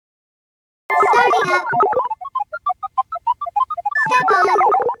Starting up. Step on.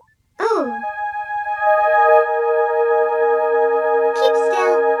 Ooh. Keep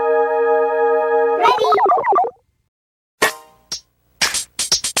still. Ready.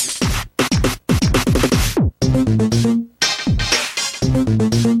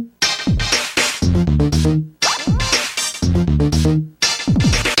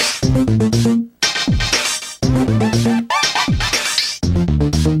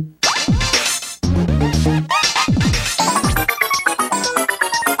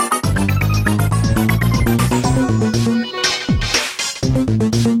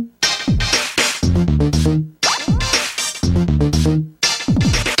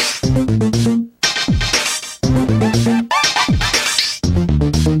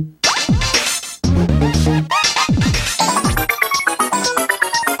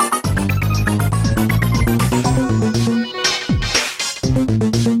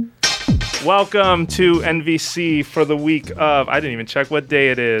 Welcome to NVC for the week of, I didn't even check what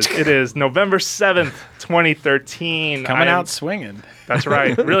day it is. It is November 7th, 2013. Coming out swinging. That's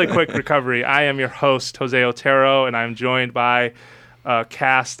right. Really quick recovery. I am your host, Jose Otero, and I'm joined by a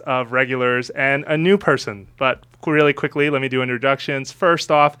cast of regulars and a new person. But really quickly, let me do introductions. First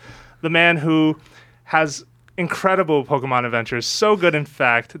off, the man who has incredible Pokemon adventures, so good, in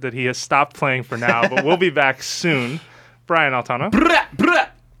fact, that he has stopped playing for now, but we'll be back soon. Brian Altano.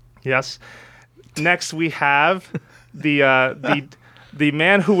 Yes. Next, we have the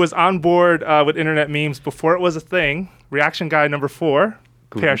man who was on board with internet memes before it was a thing. Reaction guy number 4,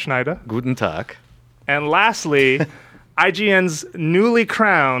 Per Schneider. Guten Tag. And lastly, IGN's newly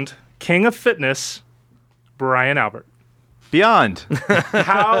crowned King of Fitness, Brian Albert. Beyond.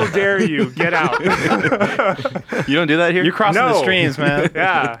 How dare you get out? You don't do that here? You're crossing the No. streams, man.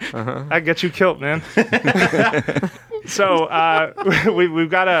 Yeah, that gets you killed, man. So we've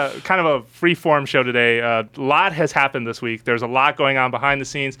got a kind of a free-form show today. A lot has happened this week. There's a lot going on behind the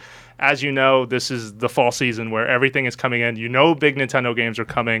scenes. As you know, this is the fall season where everything is coming in. You know big Nintendo games are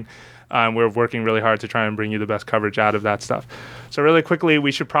coming. We're working really hard to try and bring you the best coverage out of that stuff. So really quickly,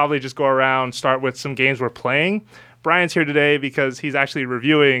 we should probably just go around, start with some games we're playing. Brian's here today because he's actually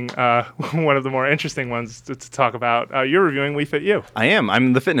reviewing one of the more interesting ones to talk about. You're reviewing Wii Fit U. I am.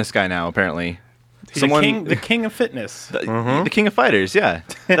 I'm the fitness guy now, apparently. The king of fitness. The king of fighters, yeah.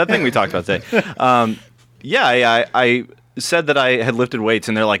 That thing we talked about today. I said that I had lifted weights,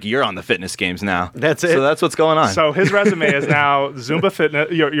 and they're like, you're on the fitness games now. That's it. So that's what's going on. So his resume is now Zumba Fitness.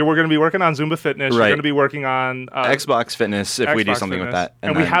 We're going to be working on Zumba Fitness. You're Right. going to be working on Xbox Fitness, if we do Xbox something Fitness. with that.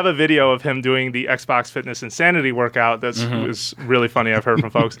 And we then- have a video of him doing the Xbox Fitness Insanity workout that's was really funny. I've heard from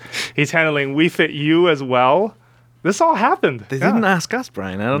folks. He's handling Wii Fit U as well. This all happened. They didn't ask us,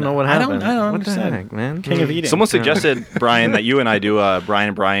 Brian. I don't know what I happened. don't What understand. the heck, man? King of eating. Someone suggested, Brian, that you and I do a Brian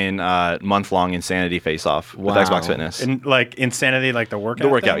and Brian month-long Insanity face-off with Wow. Xbox Fitness. And like insanity, like the workout. The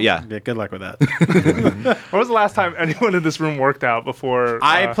workout, thing? yeah. Good luck with that. When was the last time anyone in this room worked out before?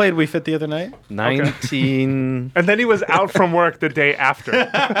 I played Wii Fit the other night. 19. And then he was out from work the day after. So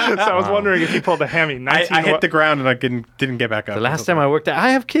I was wondering if he pulled a hammy. I hit the ground and I didn't get back up. The last time I worked out, I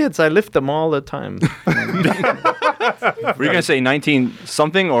have kids. I lift them all the time. Were you going to say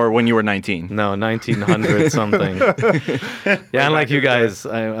 19-something or when you were 19? No, 1900 something. Yeah, unlike you guys,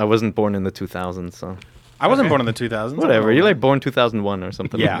 I wasn't born in the 2000s, so I wasn't born in the 2000s. whatever. You're like born 2001 or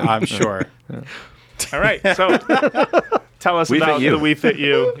something. Yeah, I'm sure. All right. So tell us Wii Fit about U. the Wii Fit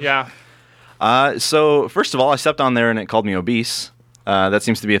U. Yeah. So, first of all, I stepped on there and it called me obese. That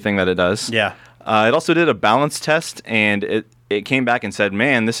seems to be a thing that it does. Yeah. It also did a balance test, and it came back and said,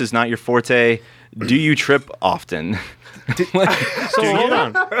 man, this is not your forte. Do you trip often? So hold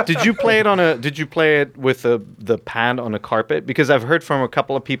on. Did you play it with the pad on a carpet? Because I've heard from a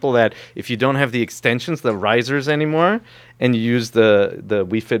couple of people that if you don't have the extensions, the risers anymore, and you use the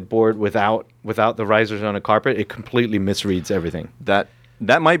Wii Fit board without the risers on a carpet, it completely misreads everything. That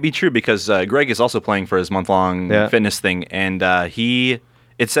might be true because Greg is also playing for his month-long fitness thing, and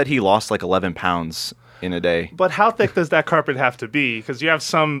it said he lost like 11 pounds in a day. But how thick does that carpet have to be? Because you have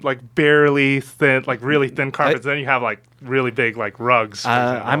some like barely thin, like really thin carpets. Then you have like really big like rugs. for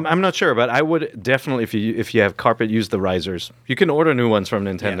example. I'm not sure, but I would definitely if you have carpet, use the risers. You can order new ones from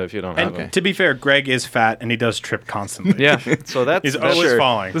Nintendo if you don't have And them. to be fair, Greg is fat and he does trip constantly. Yeah, so He's that's always sure.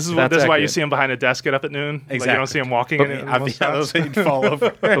 falling. This is That's why you accurate. see him behind a desk get up at noon. Like, you Exactly. don't see him walking in it. most those times. he'd fall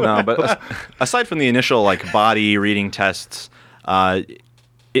over. No, but aside from the initial like body reading tests,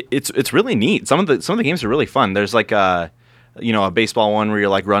 it's really neat. Some of the games are really fun. There's like a baseball one where you're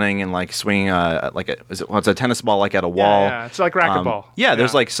like running and like swinging it's a tennis ball like at a wall. Yeah, it's like racquetball.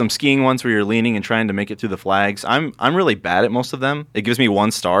 There's like some skiing ones where you're leaning and trying to make it through the flags. I'm really bad at most of them. It gives me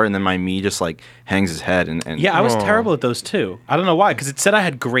 1 star, and then my me just like hangs his head. And Yeah, I was terrible at those too. I don't know why, because it said I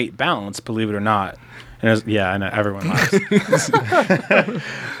had great balance, believe it or not. And it was, I know everyone lies.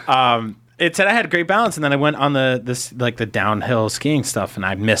 It said I had great balance, and then I went on the downhill skiing stuff, and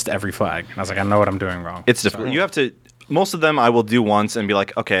I missed every flag. And I was like, I know what I'm doing wrong. It's difficult. You have to. Most of them I will do once and be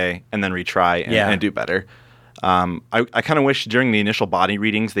like, okay, and then retry and do better. I kind of wish during the initial body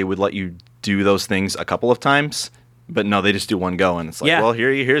readings they would let you do those things a couple of times, but no, they just do one go, and it's like, well,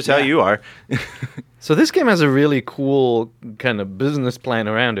 here's how you are. So this game has a really cool kind of business plan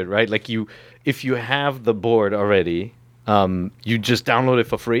around it, right? Like if you have the board already, you just download it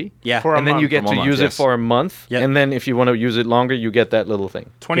for free. Yeah. And then you get to use it for a month. Yep. And then if you want to use it longer, you get that little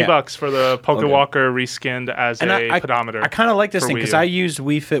thing. $20 for the Pokewalker reskinned as a pedometer. I kind of like this thing Wii because U. I used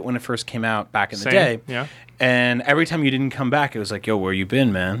Wii Fit when it first came out back in the day. Yeah. And every time you didn't come back, it was like, yo, where you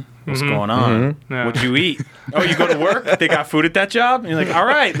been, man? What's going on? Yeah. What'd you eat? Oh, you go to work? They got food at that job? And you're like, all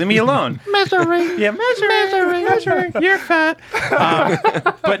right, leave me alone. Measuring. Yeah, measuring. You're fat.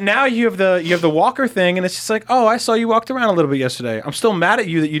 But now you have the walker thing, and it's just like, oh, I saw you walked around a little bit yesterday. I'm still mad at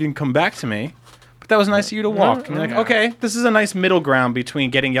you that you didn't come back to me. But that was nice of you to walk. And you're like, okay, this is a nice middle ground between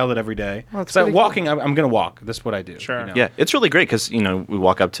getting yelled at every day. So walking, I'm going to walk. That's what I do. Sure. You know? Yeah, it's really great because we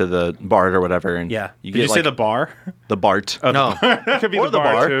walk up to the BART or whatever, and Yeah. you Did get you say the bar? the BART. No. It could be Or the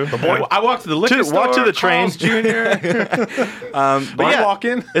bar, too. The bar. I walked to the liquor store. Walk to the train. Carl's Jr. But I'm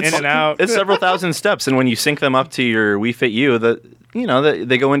walking. In and out. It's several thousand steps, and when you sync them up to your Wii Fit U,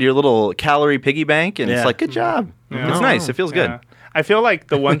 they go into your little calorie piggy bank, and it's like, good job. Yeah. It's nice. It feels good. Yeah. I feel like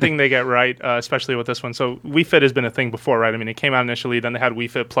the one thing they get right, especially with this one, so Wii Fit has been a thing before, right? I mean, it came out initially, then they had Wii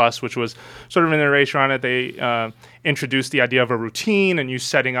Fit Plus, which was sort of an iteration on it. They introduced the idea of a routine and you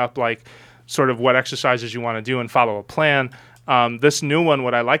setting up like sort of what exercises you want to do and follow a plan. This new one,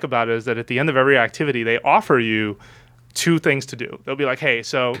 what I like about it is that at the end of every activity, they offer you 2 things to do. They'll be like, hey,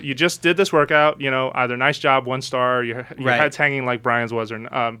 so you just did this workout, either nice job, 1 star, your head's hanging like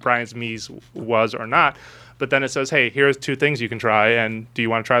Brian's Me's was or not. But then it says, hey, here's 2 things you can try, and do you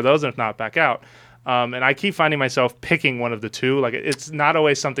want to try those? And if not, back out. And I keep finding myself picking one of the 2. Like, it's not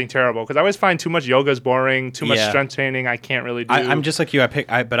always something terrible, because I always find too much yoga is boring, too much strength training I can't really do. I'm just like you.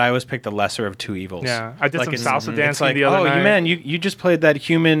 But I always pick the lesser of 2 evils. Yeah, I did some salsa dancing it's like, the other night. Man, you just played that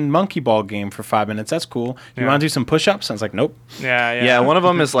human monkey ball game for 5 minutes. That's cool. You want to do some push-ups? I was like, nope. Yeah. One of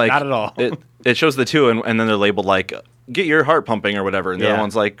them is like Not at all. It shows the 2, and then they're labeled like get your heart pumping or whatever, and the other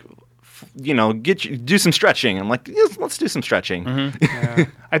one's like, do some stretching. I'm like, yes, let's do some stretching. Yeah.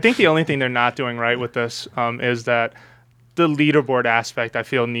 I think the only thing they're not doing right with this is that the leaderboard aspect, I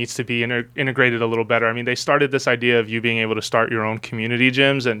feel, needs to be integrated a little better. I mean, they started this idea of you being able to start your own community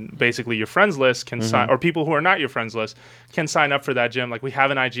gyms, and basically your friends list can sign, or people who are not your friends list can sign up for that gym. Like, we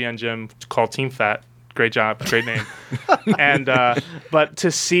have an IGN gym called Team Fat. Great job, great name. And but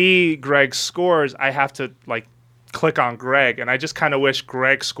to see Greg's scores, I have to click on Greg, and I just kind of wish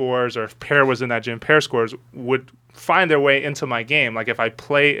Greg scores, or if Pear was in that gym, Pear scores would find their way into my game. Like, if I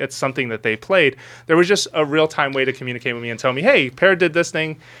play it's something that they played, there was just a real-time way to communicate with me and tell me, hey, Pear did this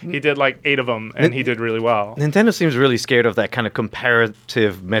thing, he did like 8 of them, and he did really well. Nintendo seems really scared of that kind of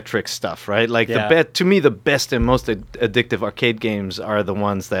comparative metric stuff, right? Like, to me, the best and most addictive arcade games are the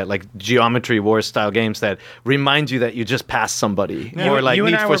ones that, like, Geometry Wars style games that remind you that you just passed somebody, or like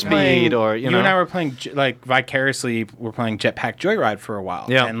Need for Speed, or you and I were playing vicariously. We're playing Jetpack Joyride for a while,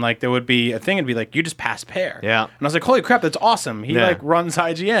 and like there would be a thing, it'd be like, you just passed Pear, and I was like, holy crap, that's awesome. He like runs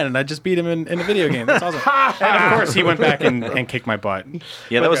IGN, and I just beat him in a video game. That's awesome. And of course, he went back and kicked my butt.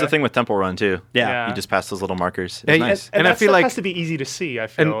 Yeah, that was the thing with Temple Run too. Yeah. You just passed those little markers. It's nice. And I that feel stuff like has to be easy to see. I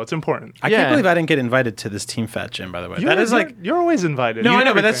feel it's important. I can't believe I didn't get invited to this Team Fat gym, by the way. You're always invited. No, You I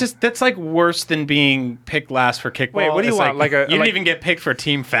know, do but everything. that's like worse than being picked last for kickball. Wait, what do you want? Like, you didn't like- even get picked for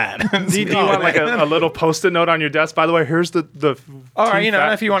Team Fat. Do you want like a little post-it note on your desk? By the way, here's the All right, Team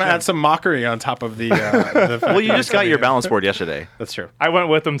Fat if you want to gym. add some mockery on top of the. Well, you just got your balance board yesterday. That's true. I went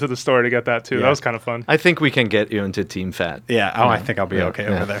with them to the store to get that too. Yeah. That was kind of fun. I think we can get you into Team Fat. Yeah. Oh, I think I'll be okay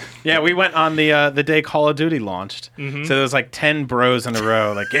over there. Yeah, we went on the day Call of Duty launched. So there was like 10 bros in a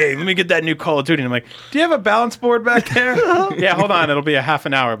row. Like, hey, let me get that new Call of Duty. And I'm like, do you have a balance board back there? Yeah, hold on. It'll be a half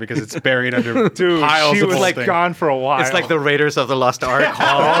an hour because it's buried under piles She of was old like things. gone for a while. It's like the Raiders of the Lost Ark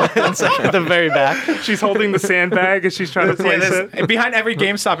hall. It's like at the very back. she's holding the sandbag and she's trying to place it. Behind every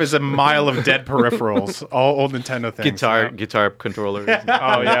GameStop is a mile of dead peripherals, all old Nintendo things. Guitar controllers.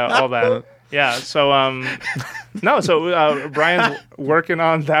 Oh yeah, all that. Yeah. So no. So Brian's working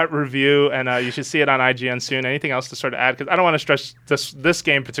on that review, and you should see it on IGN soon. Anything else to sort of add? Because I don't want to stretch this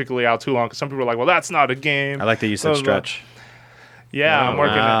game particularly out too long. Because some people are like, "Well, that's not a game." I like that you said stretch. Yeah, I'm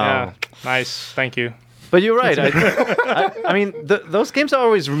working Wow. it. Yeah. Nice. Thank you. But you're right. I mean, those games are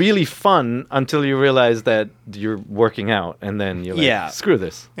always really fun until you realize that you're working out, and then you're like, Yeah. screw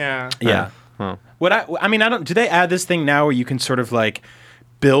this. Yeah. Yeah. Well, What I mean, I don't. Do they add this thing now where you can sort of like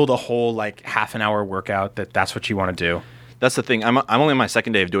build a whole like half an hour workout that's what you want to do? That's the thing. I'm only on my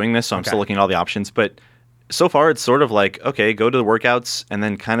second day of doing this, so I'm Okay. still looking at all the options. But so far, it's sort of like, okay, go to the workouts and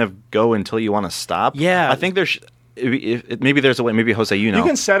then kind of go until you want to stop. Yeah. I think there's maybe there's a way. Maybe Jose, you know. You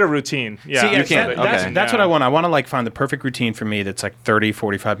can set a routine. Yeah. See, yeah, You can. That's Okay. what I want. I want to like find the perfect routine for me that's like 30,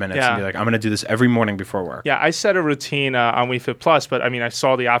 45 minutes Yeah. and be like, I'm going to do this every morning before work. Yeah, I set a routine on Wii Fit Plus, but I mean, I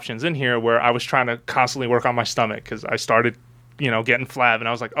saw the options in here where I was trying to constantly work on my stomach because I started, getting flab, and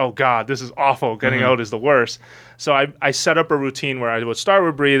I was like, oh God, this is awful. Getting out is the worst. So I set up a routine where I would start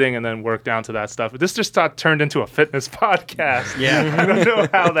with breathing and then work down to that stuff. But this just turned into a fitness podcast. Yeah. I don't know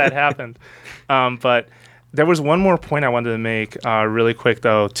how that happened. But there was one more point I wanted to make really quick,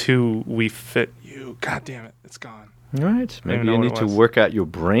 though, to Wii Fit You. God damn it, it's gone. all right. Maybe know you what need it to was. work out your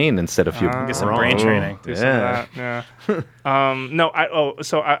brain instead of your Get some brain training. Do some of that, yeah. No,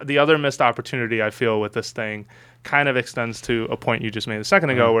 the other missed opportunity I feel with this thing kind of extends to a point you just made a second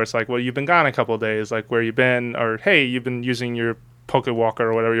ago, where it's like, well, you've been gone a couple of days, like where you been, or hey, you've been using your Pocket Walker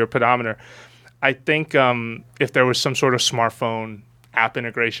or whatever, your pedometer. I think if there was some sort of smartphone app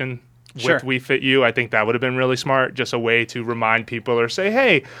integration Sure. with Wii Fit You, I think that would have been really smart. Just a way to remind people or say,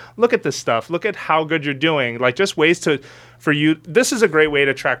 hey, look at this stuff. Look at how good you're doing. Like just ways for you. This is a great way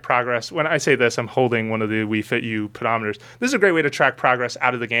to track progress. When I say this, I'm holding one of the Wii Fit You pedometers. This is a great way to track progress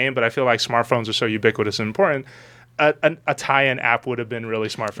out of the game, but I feel like smartphones are so ubiquitous and important. A tie-in app would have been really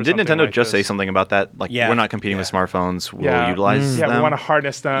smart for Didn't something Nintendo like just say this. something about that? Like, Yeah. we're not competing with smartphones. We'll Yeah. utilize Yeah, them. we want to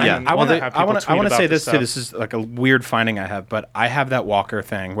harness them. Yeah. and I want have to. people tweet I want to about say this this too. stuff. This is like a weird finding I have, but I have that walker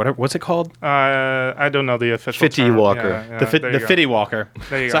thing. What's it called? I don't know the official Fitty term. Walker. Yeah, The there you go. Fitty Walker.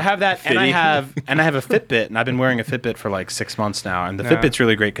 There you So go. I have that, and I Fitty. have a Fitbit, and I've been wearing a Fitbit for like 6 months now. And the Yeah. Fitbit's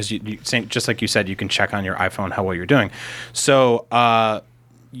really great because just like you said, you can check on your iPhone how well you're doing. So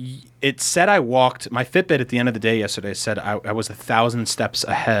it said I walked. My Fitbit at the end of the day yesterday said I was 1,000 steps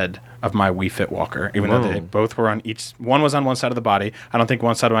ahead of my Wii Fit Walker, even though they both were on each. One was on one side of the body. I don't think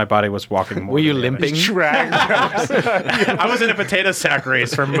one side of my body was walking more. Were you than the other. limping? Drag. I was in a potato sack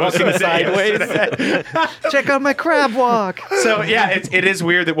race for most of the day sideways. yesterday. Check out my crab walk. So yeah, it is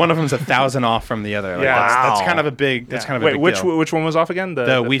weird that one of them's 1,000 off from the other. Like, Yeah. that's Wow. kind of a big. That's kind of a Wait, big which deal. which one was off again?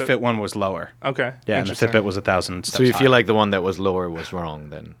 The Wii Fit one was lower. Okay. Yeah, and the Interesting. Fitbit was 1,000 steps. So you higher. feel like the one that was lower was wrong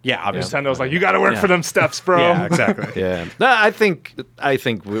then? yeah, obviously. Nintendo's like, you got to work for them steps, bro. Yeah, exactly. Yeah, no, I think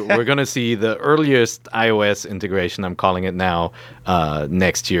we're gonna see the earliest iOS integration. I'm calling it now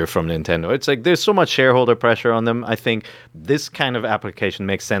next year from Nintendo. It's like there's so much shareholder pressure on them. I think this kind of application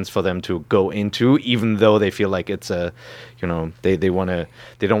makes sense for them to go into, even though they feel like it's a, they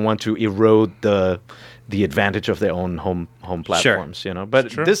don't want to erode the advantage of their own home platforms.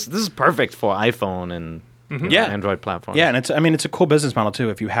 But Sure. this is perfect for iPhone and Yeah. Android platforms. Yeah, and it's a cool business model too.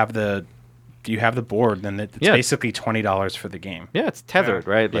 If you have the board, then it's Yeah. basically $20 for the game. Yeah, it's tethered,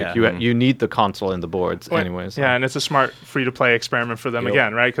 right? Like Yeah. you need the console and the boards, anyways. Yeah, and it's a smart free-to-play experiment for them Yep.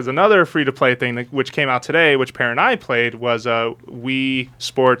 again, right? Because another free-to-play thing which came out today, which Pear and I played, was Wii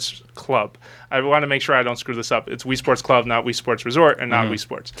Sports Club. I want to make sure I don't screw this up. It's Wii Sports Club, not Wii Sports Resort, and not Wii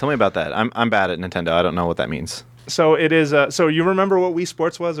Sports. Tell me about that. I'm bad at Nintendo. I don't know what that means. So it is. So you remember what Wii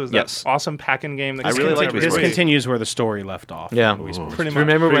Sports was? It was Yes. that awesome pack-in game. That I really liked Wii This Sports. continues where the story left off. Yeah, Wii Sports. Pretty much.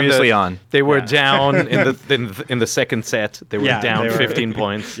 Remember when Previously on. they were Yeah. down in the second set? They were Yeah, down they were- 15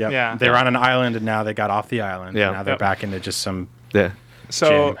 points. Yep. Yeah. They were on an island, and now they got off the island. Yeah. And now they're Yep. back into just some. Yeah.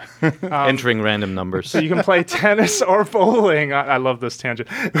 So Entering random numbers. So you can play tennis or bowling. I love this tangent.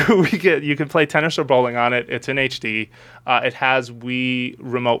 You can play tennis or bowling on it. It's in HD. It has Wii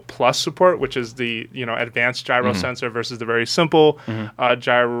Remote Plus support, which is the advanced gyro sensor versus the very simple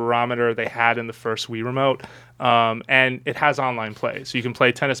gyrometer they had in the first Wii Remote. And it has online play. So you can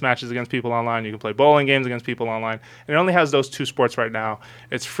play tennis matches against people online. You can play bowling games against people online. And it only has those two sports right now.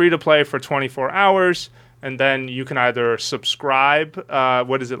 It's free to play for 24 hours. And then you can either subscribe.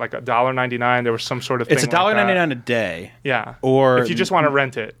 What is it, like $1.99? There was some sort of thing. It's like that. $1.99 a day. Yeah. Or if you just want to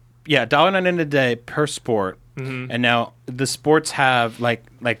rent it. Yeah, $1.99 a day per sport. And now the sports have like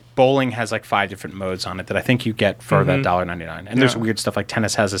bowling has like 5 different modes on it that I think you get for that $1.99. And there's weird stuff like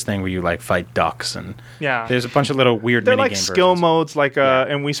tennis has this thing where you like fight ducks and there's a bunch of little weird They're mini like game skill versions. modes, like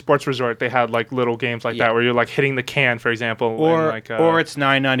in Wii Sports Resort, they had like little games like that where you're like hitting the can, for example, Or and, like, or it's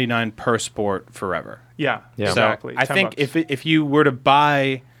 $9.99 per sport forever. yeah, So exactly. I think if you were to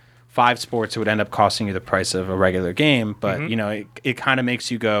buy 5 sports, it would end up costing you the price of a regular game. But you know, it kind of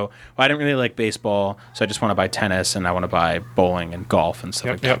makes you go, well, I don't really like baseball, so I just want to buy tennis and I want to buy bowling and golf and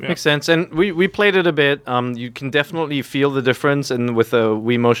stuff like that. Makes sense. And we played it a bit. You can definitely feel the difference with the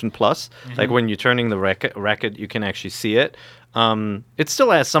Wii Motion Plus. Like when you're turning the racket, you can actually see it. It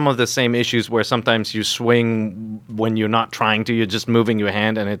still has some of the same issues where sometimes you swing when you're not trying to. You're just moving your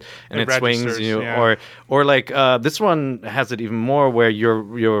hand and it swings registers, you. yeah. Or like this one has it even more where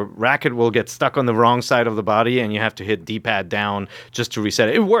your racket will get stuck on the wrong side of the body and you have to hit D-pad down just to reset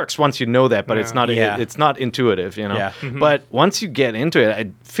it. It works once you know that, but it's not it's not intuitive, you know. Yeah. But once you get into it,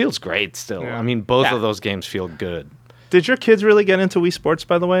 it feels great still. Yeah. I mean, both Yeah. of those games feel good. Did your kids really get into Wii Sports,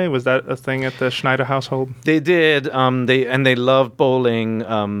 by the way? Was that a thing at the Schneider household? They did. They loved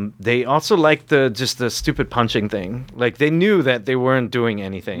bowling. They also liked the stupid punching thing. Like they knew that they weren't doing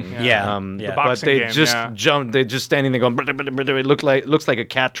anything. Yeah. The But boxing they game, just yeah. jumped. They just standing there going. It looks like a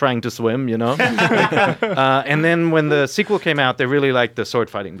cat trying to swim. You know. And then when the sequel came out, they really liked the sword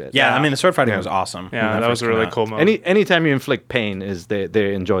fighting bit. Yeah, I mean the sword fighting was awesome. when Yeah, that was first a came really out. cool mode. Anytime you inflict pain,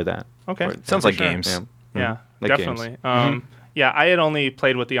 they enjoy that. Okay. Sounds for like sure. games. Yeah. Yeah, Like games. definitely. Yeah, I had only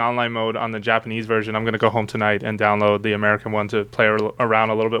played with the online mode on the Japanese version. I'm going to go home tonight and download the American one to play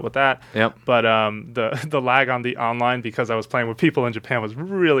around a little bit with that. Yep. But the lag on the online, because I was playing with people in Japan, was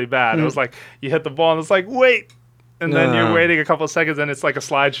really bad. It was like you hit the ball and it's like, wait. And then you're waiting a couple of seconds and it's like a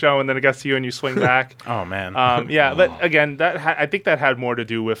slideshow and then it gets to you and you swing back. Oh man. Yeah, but again, I think that had more to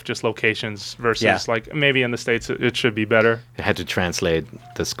do with just locations versus like maybe in the States it should be better. I had to translate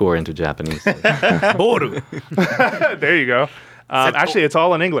the score into Japanese. There you go. Actually, it's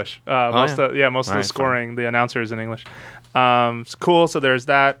all in English. Most of the Alright, scoring, the announcer is in English. It's cool. So there's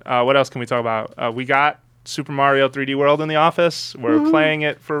that. What else can we talk about? We got Super Mario 3D World in the office. We're playing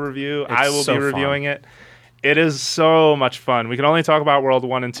it for review. I will so be fun. reviewing it. It is so much fun. We can only talk about World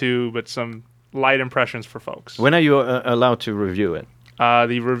 1 and 2, but some light impressions for folks. When are you allowed to review it?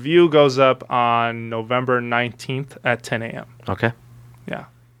 The review goes up on November 19th at 10 a.m. Okay. Yeah.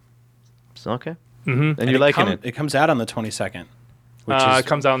 So, okay. Mm-hmm. And you're liking it. It comes out on the 22nd, It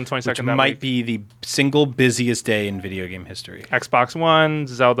comes out on the 22nd. which that might week. be the single busiest day in video game history. Xbox One,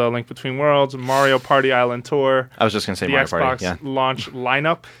 Zelda Link Between Worlds, Mario Party Island Tour, I was just gonna say the Mario Xbox Party. Yeah. launch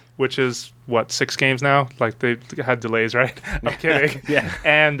lineup, which is, 6 games now? Like, they had delays, right? I'm kidding. Yeah.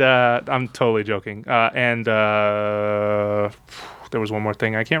 And I'm totally joking. And there was one more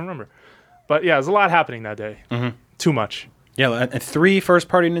thing I can't remember. But yeah, there's a lot happening that day. Mm-hmm. Too much. Yeah, and 3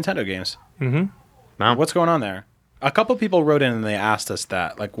 first-party Nintendo games. Wow. What's going on there? A couple people wrote in and they asked us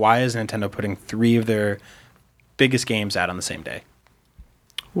that, like, why is Nintendo putting 3 of their biggest games out on the same day?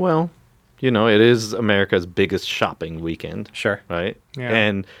 Well, it is America's biggest shopping weekend. Sure. Right? Yeah.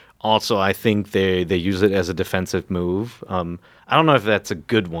 And also, I think they use it as a defensive move. I don't know if that's a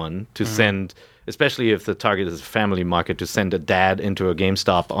good one to send, especially if the target is a family market, to send a dad into a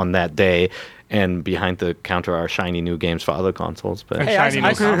GameStop on that day and behind the counter are shiny new games for other consoles. But Hey, shiny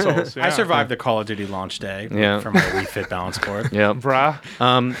new consoles. I Yeah. survived the Call of Duty launch day from my Wii Fit balance board. yeah. Bruh.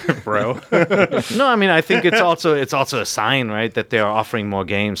 Bro. No, I mean, I think it's also a sign, right, that they are offering more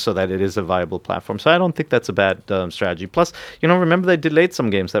games so that it is a viable platform. So I don't think that's a bad strategy. Plus, remember they delayed some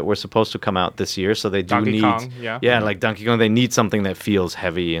games that were supposed to come out this year, so they do Donkey need, Kong, yeah. like Donkey Kong. They need something that feels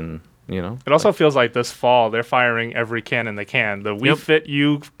heavy and It also feels like this fall they're firing every cannon they can. The Wii Fit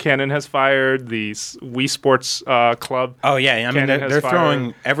U cannon has fired. The Wii Sports Club. Oh, yeah. I mean, Cannon has they're fired.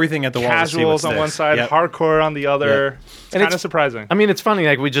 throwing everything at the wall to see Casuals what's on this. one side, Yep. hardcore on the other. It's And kind of it's- surprising. I mean, it's funny.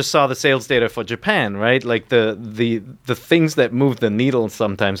 Like we just saw the sales data for Japan, right? Like the things that move the needle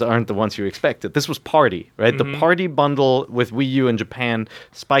sometimes aren't the ones you expected. This was Party, right? The Party bundle with Wii U in Japan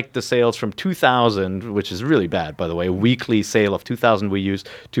spiked the sales from 2,000, which is really bad, by the way, weekly sale of 2,000 Wii U's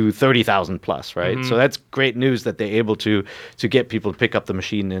to 30,000 plus, right? So that's great news that they're able to get people to pick up the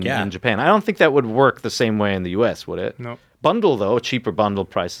machine in Japan. I don't think that would work the same way in the US, would it? Nope. Bundle though, cheaper bundle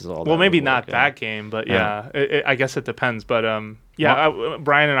prices, all that. Well, maybe would not work, yeah. that game, but yeah, I guess it depends. But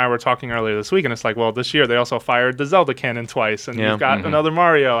Brian and I were talking earlier this week, and it's like, well, this year they also fired the Zelda cannon twice, and Yeah. you've got another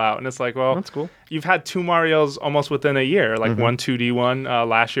Mario out, and it's like, well, That's cool. You've had 2 Marios almost within a year, like one 2D one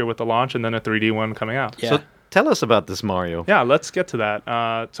last year with the launch, and then a 3D one coming out. Yeah. So tell us about this Mario. Yeah, let's get to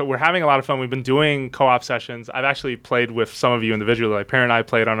that. So we're having a lot of fun. We've been doing co-op sessions. I've actually played with some of you individually. Like Perry and I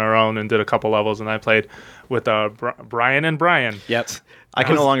played on our own and did a couple levels, and I played with Brian and Brian. Yep. I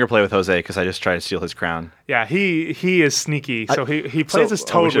can no longer play with Jose because I just tried to steal his crown. Yeah, he is sneaky. So he plays as we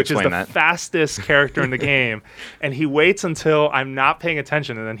Toad, should which is the explain that. fastest character in the game, and he waits until I'm not paying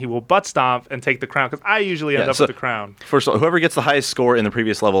attention, and then he will butt stomp and take the crown because I usually end up so- with the crown. First of all, whoever gets the highest score in the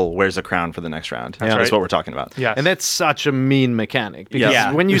previous level wears a crown for the next round. That's right. what we're talking about. Yes. And that's such a mean mechanic because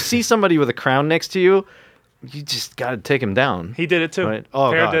Yeah. when you see somebody with a crown next to you, you just got to take him down. He did it too. Right. Oh,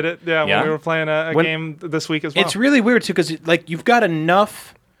 Pear God. did it. Yeah, Yeah? when we were playing a When- game this week as well. It's really weird too because like you've got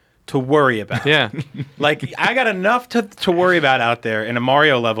enough to worry about. Yeah. Like I got enough to worry about out there in a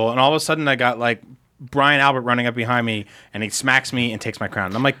Mario level, and all of a sudden I got like Brian Albert running up behind me, and he smacks me and takes my crown.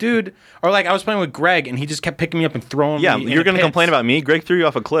 And I'm like, dude, or like I was playing with Greg, and he just kept picking me up and throwing Yeah, me. you're going to complain about me? Greg threw you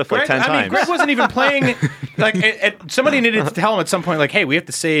off a cliff like 10 I mean, times. Greg wasn't even playing. Like, somebody needed to tell him at some point, like, hey, we have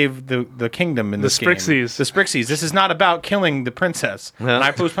to save the kingdom in this game. Sprixies. The Sprixies. This is not about killing the princess. And I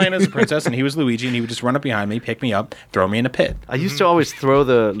was playing as a princess, and he was Luigi, and he would just run up behind me, pick me up, throw me in a pit. I used to always throw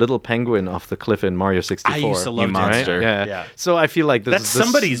the little penguin off the cliff in Mario 64. I used to love You doing that. monster. Yeah. Yeah. So I feel like this That's is the,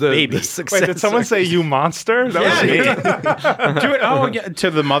 somebody's the, baby. The Wait, did someone say you monster? That was me. Do it. Oh, yeah. To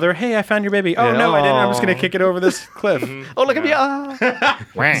the mother. Hey, I found your baby. Oh Yeah. no, I didn't. I'm just gonna kick it over this cliff. Oh, look at me! Ah.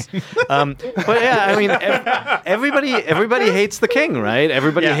 But yeah, I mean, everybody hates the king, right?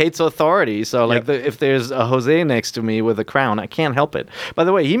 Everybody Yeah. hates authority. So like, if there's a Jose next to me with a crown, I can't help it. By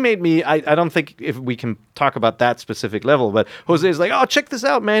the way, he made me. I don't think if we can talk about that specific level, but Jose's like, oh, check this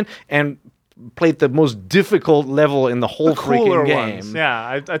out, man, and played the most difficult level in the whole Cooler freaking game. ones. Yeah,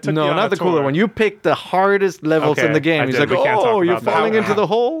 I took you No, on not a the cooler tour. one. You picked the hardest levels Okay, in the game. I He's did. like, We can't oh, talk you're about that falling one. into the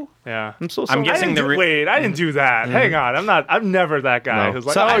hole? Yeah. I'm so I'm sorry. guessing the Wait, I didn't do that. Hang on, I'm never that guy No. who's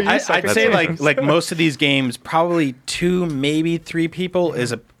like, So oh, you I'd suck at say games. like most of these games, probably 2, maybe 3 people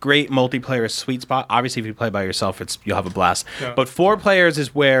is a great multiplayer sweet spot. Obviously, if you play by yourself, you'll have a blast. Yeah. But 4 players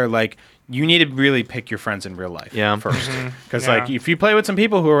is where like you need to really pick your friends in real life. Yeah. First, because Yeah. like if you play with some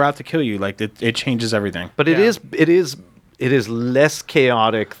people who are out to kill you, like it changes everything. But Yeah. it is less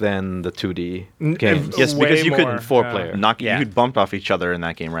chaotic than the 2D games. Yes, Way because you could more, Four yeah. player. Yeah. You bumped off each other in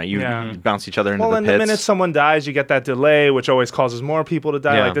that game, right? You Yeah. bounce each other into Well, the and pits. the minute someone dies, you get that delay, which always causes more people to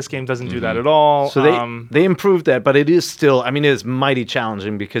die. Yeah. Like this game doesn't do that at all. So they improved that, but it is still, I mean, it is mighty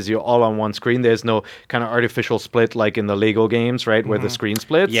challenging because you're all on one screen. There's no kind of artificial split like in the Lego games, right, where the screen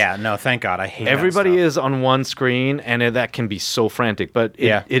splits. Yeah, no, thank God, I hate that Everybody stuff. is on one screen, and that can be so frantic. But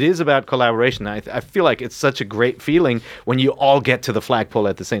Yeah. it is about collaboration. I feel like it's such a great feeling when you all get to the flagpole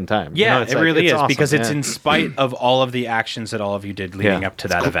at the same time. You Yeah, know, it's it like- really it's is awesome, because it's yeah. in spite of all of the actions that all of you did leading Yeah. up to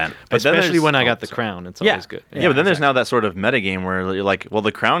that event. But then Especially there's- when I got the crown. It's Yeah. always good. Yeah, but then there's now that sort of metagame where you're like, well,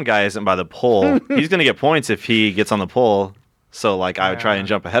 the crown guy isn't by the pole. He's going to get points if he gets on the pole. So, like, I would try and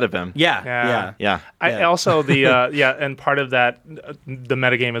jump ahead of him. Yeah, Yeah. yeah. Yeah. I Yeah. also and part of that the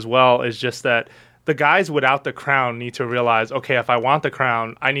metagame as well is just that the guys without the crown need to realize, okay, if I want the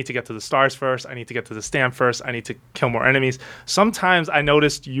crown, I need to get to the stars first. I need to get to the stand first. I need to kill more enemies. Sometimes I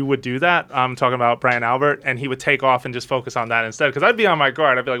noticed you would do that. I'm talking about Brian Albert, and he would take off and just focus on that instead. Because I'd be on my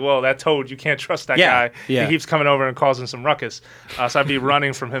guard. I'd be like, well, that Toad, you can't trust that Yeah, guy. yeah. He keeps coming over and causing some ruckus. So I'd be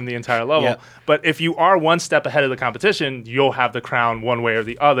running from him the entire level. Yeah. But if you are one step ahead of the competition, you'll have the crown one way or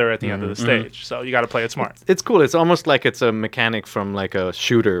the other at the end of the stage. So you got to play it smart. It's cool. It's almost like it's a mechanic from like a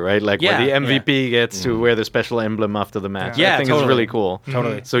shooter, right? Like Yeah, where the yeah. MVP gets to wear the special emblem after the match. Yeah, I think totally. it's really cool.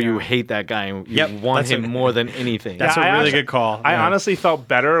 Totally. So you hate that guy and you Yep, want that's him a- more than anything. That's Yeah, a I really actually- good call. I Yeah. honestly felt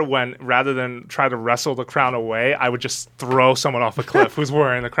better when, rather than try to wrestle the crown away, I would just throw someone off a cliff who's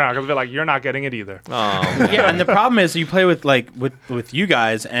wearing the crown. Because I'd be like, you're not getting it either. Oh, Yeah, and the problem is you play with like with you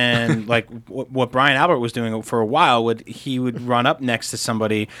guys, and like what Brian Albert was doing for a while he would run up next to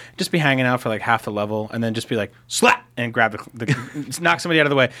somebody, just be hanging out for like half the level, and then just be like slap and grab the knock somebody out of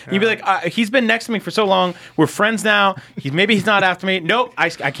the way. And you'd be like, he's been next to me for so long, we're friends now. Maybe he's not after me. Nope, I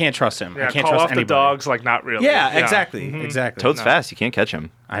can't trust him. Yeah, I can't call trust off anybody. the dogs, like not really. Yeah, exactly, exactly. Toad's fast. You can't catch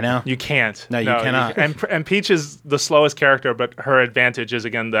him. I know. You can't. No, you cannot. And Peach is the slowest character, but her advantage is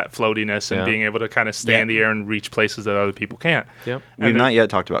again that floatiness and Yeah. being able to kind of stay in the air and reach places that other people can't. Yep. We've And not yet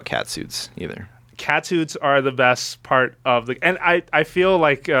talked about cat suits either. catsuits are the best part of the, and I feel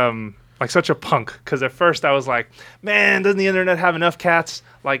like such a punk because at first I was like, man, doesn't the internet have enough cats?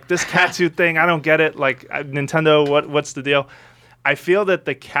 Like this catsuit thing, I don't get it. Like Nintendo, what's the deal? I feel that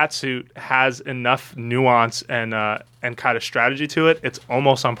the catsuit has enough nuance and kind of strategy to it. It's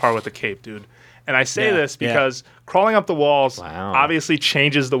almost on par with the cape, dude. And I say Yeah, this yeah. because crawling up the walls Wow. obviously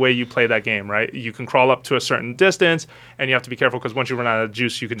changes the way you play that game, right? You can crawl up to a certain distance, and you have to be careful because once you run out of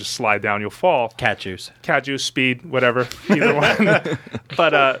juice, you can just slide down, you'll fall. Cat juice. Cat juice, speed, whatever, either one.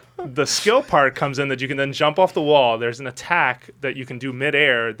 But the skill part comes in that you can then jump off the wall. There's an attack that you can do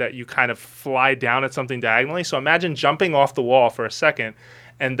midair that you kind of fly down at something diagonally. So imagine jumping off the wall for a second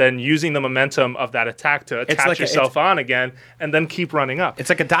and then using the momentum of that attack to attach yourself on again and then keep running up. It's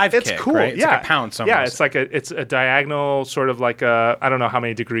like a dive kick, cool. right? It's like a pounce almost. Yeah, it's a diagonal sort of like a, I don't know how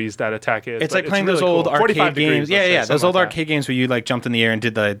many degrees that attack is. It's but like playing really those old cool. arcade 45 games. degrees, Yeah, let's say, yeah. Those something old like arcade games where you like jumped in the air and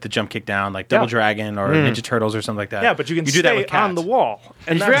did the jump kick down, like Double Dragon or Ninja Turtles or something like that. Yeah, but you can do stay that with cats. on the wall.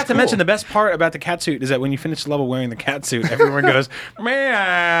 And you that's forgot to cool. mention the best part about the cat suit is that when you finish the level wearing the cat suit, everyone goes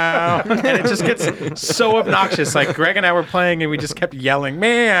meow, and it just gets so obnoxious. Like Greg and I were playing, and we just kept yelling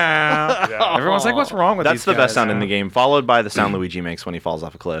meow. Everyone's like, "What's wrong with That's these the guys?" best sound in the game, followed by the sound Luigi makes when he falls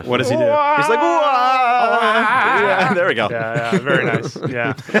off a cliff. What does he do? He's like, yeah, there we go. Yeah, very nice.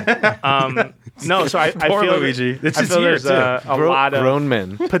 Yeah. No, so I Poor feel Luigi. It's I his feel year, there's too. a lot of grown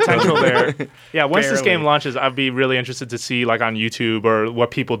men. potential there. Yeah, once this Barely. game launches, I'd be really interested to see like on YouTube or what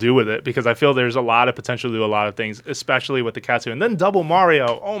people do with it because I feel there's a lot of potential to do a lot of things, especially with the Katsu. And then Double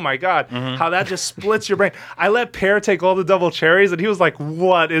Mario, oh my God, how that just splits your brain. I let Pear take all the double cherries and he was like,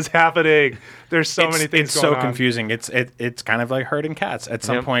 what is happening? There's so many things It's going so on. confusing. It's kind of like herding cats at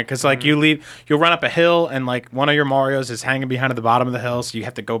some point because like you'll run up a hill and like one of your Marios is hanging behind at the bottom of the hill, so you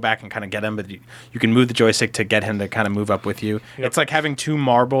have to go back and kind of get him, but you can move the joystick to get him to kind of move up with you. It's like having two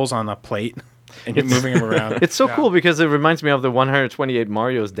marbles on a plate and you're moving him around. It's so cool because it reminds me of the 128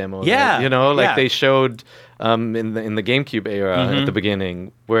 Mario's demo. Yeah, that, you know, like yeah. they showed in the GameCube era at the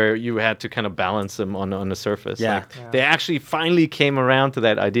beginning, where you had to kind of balance them on the surface. Yeah. Like, they actually finally came around to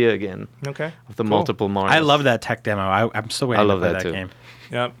that idea again Okay. of the multiple Marios. I love that tech demo. I'm still waiting love to play that that too. game.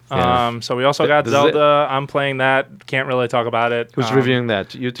 Yep. Yeah. So we also got This is it. Zelda. I'm playing that. Can't really talk about it. Who's reviewing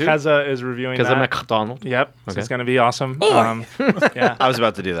that? You too? Keza is reviewing Keza that. McDonald. Yep. So Okay. it's going to be awesome. Yeah. I was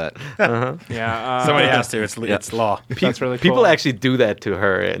about to do that. Yeah. Somebody has to. It's law. That's really cool. People actually do that to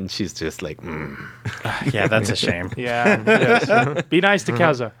her, and she's just like, Yeah, that's a shame. Yeah. Yes. Be nice to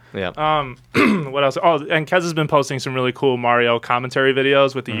Keza. yeah. What else? Oh, and Keza's been posting some really cool Mario commentary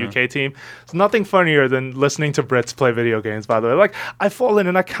videos with the UK team. It's nothing funnier than listening to Brits play video games, by the way. Like, I've fallen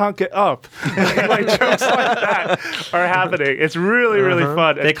and I can't get up. Like, jokes like that are happening. It's really, really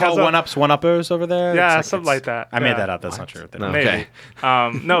fun. They And call Keza- one-ups one-uppers over there? Yeah, It's something like that. I made Yeah. that up. That's not true. No. Maybe. Okay.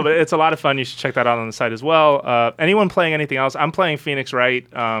 No, but it's a lot of fun. You should check that out on the site as well. Anyone playing anything else? I'm playing Phoenix Wright.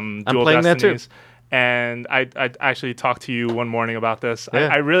 Dual playing that too. Destinies. And I actually talked to you one morning about this. Yeah.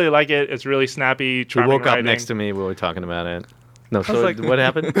 I really like it. It's really snappy. You Charming woke up writing. next to me. We were talking about it. No, was so like- what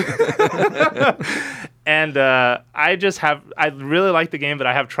happened? And I really like the game, but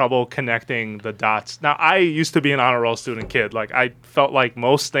I have trouble connecting the dots. Now, I used to be an honor roll student kid. Like, I felt like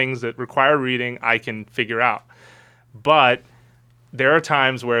most things that require reading, I can figure out. But there are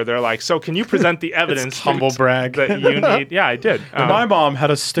times where they're like, so can you present the evidence humble brag. that you need? Yeah, I did. My mom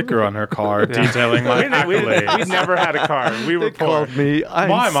had a sticker on her car detailing my we accolades. never had a car. We were poor. Called me My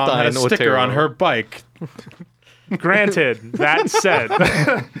mom had a Einstein sticker on Otero. her bike. Granted, that said,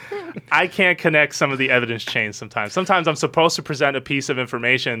 I can't connect some of the evidence chains sometimes. Sometimes I'm supposed to present a piece of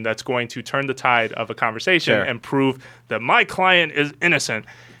information that's going to turn the tide of a conversation Sure. and prove that my client is innocent.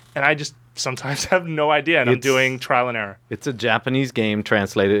 And I just sometimes have no idea, and I'm It's- doing trial and error. It's a Japanese game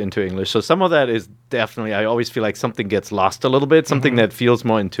translated into English. So some of that is definitely, I always feel like something gets lost a little bit. Something that feels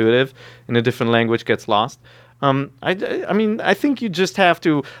more intuitive in a different language gets lost. I mean, I think you just have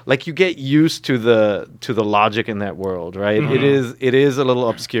to, like, you get used to the logic in that world, right? It is a little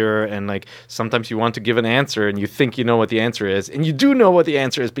obscure, and like sometimes you want to give an answer and you think you know what the answer is, and you do know what the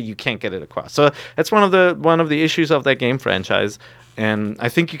answer is, but you can't get it across. So that's one of the issues of that game franchise, and I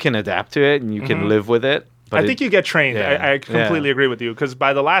think you can adapt to it and you can live with it. But I think you get trained. yeah, I completely yeah. agree with you, because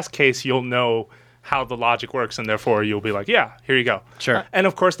by the last case, you'll know how the logic works, and therefore you'll be like, yeah, here you go. Sure. And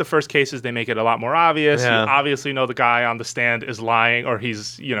of course, the first cases, they make it a lot more obvious. Yeah. You obviously know the guy on the stand is lying, or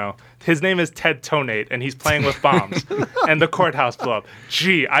he's, his name is Ted Tonate, and he's playing with bombs, and the courthouse blew up.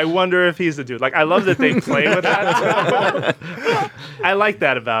 Gee, I wonder if he's the dude. Like, I love that they play with that. I like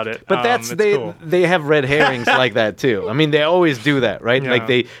that about it. But that's it's cool. they have red herrings like that too. I mean, they always do that, right? Yeah. Like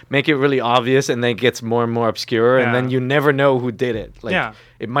they make it really obvious, and then it gets more and more obscure, and Yeah. then you never know who did it. Like, Yeah.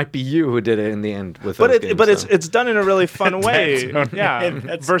 it might be you who did it in the end with. But those games, so. it's done in a really fun way. Yeah.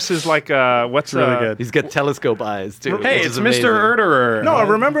 Versus like what's really good. He's got telescope eyes too. Hey, which it's is amazing. Mr. Erderer. No,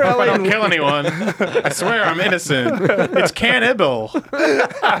 remember I don't Ellen? kill anyone. I swear I'm innocent. It's cannibal.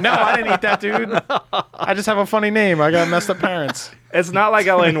 No, I didn't eat that dude. I just have a funny name. I got messed up parents. It's not like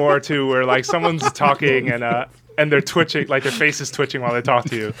LA Noire 2 where like someone's talking and and they're twitching, like their face is twitching while they talk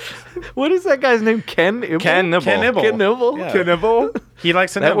to you. What is that guy's name? Ken Ibble? Ken Nibble. Ken Nibble. Ken Nibble? Yeah. Can nibble? He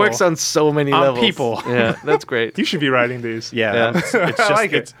likes to That nibble. works on so many On levels. people. Yeah, that's great. You should be writing these. Yeah, it's I just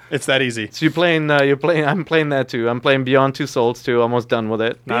like it. it's that easy. So I'm playing that too. I'm playing Beyond Two Souls too. Almost done with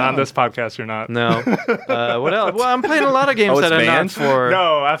it. Not on this podcast, you're not. No. What else? Well, I'm playing a lot of games Oh, it's that are banned? not for.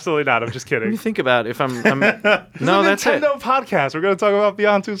 No, absolutely not. I'm just Let me kidding. think about if I'm. No, that's it. Nintendo podcast. We're going to talk about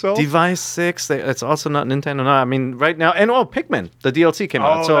Beyond Two Souls. Device 6. It's also not Nintendo. No, I mean right now. And Pikmin. The DLC came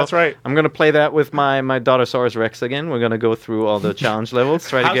out. Oh, So that's right. I'm gonna play that with my daughter Saurus Rex again. We're gonna go through all the challenge levels.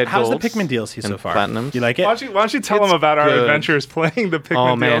 Try to get How's the golds Pikmin DLC so and far? platinums. You like it? Why don't you tell It's them about our good. adventures playing the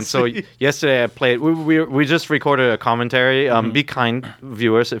Pikmin Oh man! DLC? So yesterday I played. We just recorded a commentary. Be kind,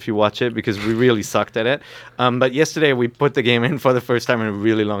 viewers, if you watch it, because we really sucked at it. But yesterday we put the game in for the first time in a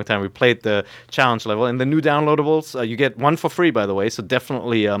really long time. We played the challenge level and the new downloadables. You get one for free, by the way. So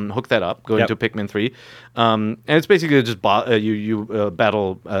definitely hook that up. Go into Pikmin 3, and it's basically just you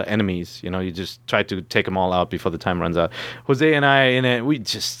battle enemies. You know, you just try to take them all out before the time runs out. Jose and I in it, we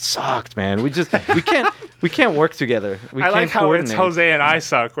just sucked, man. We can't work together. We I can't like how it's coordinate. Jose and I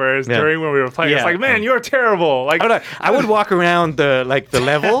suck, whereas Yeah. during when we were playing, it's Yeah. like, man, you're terrible. Like, I would walk around the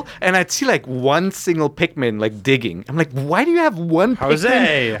level and I'd see like one single Pikmin like digging. I'm like, why do you have one Jose.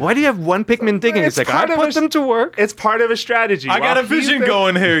 Pikmin? Why do you have one Pikmin digging? It's like I part of put a- them to work. it's part of a strategy. I got While a vision he's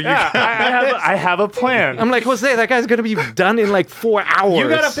going here. You Yeah, I have a plan. I'm like, Jose, that guy's gonna be done in like 4 hours. You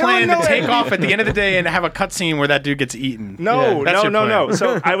got a plan no to take way. off at the end of the day and have a cutscene where that dude gets eaten. No, That's your no. plan.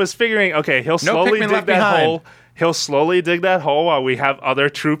 So I was figuring, okay, he'll slowly Pikmin dig left that behind. hole. He'll slowly dig that hole while we have other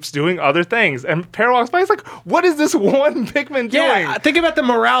troops doing other things. And Pear walks by, he's like, what is this one Pikmin doing? Yeah, think about the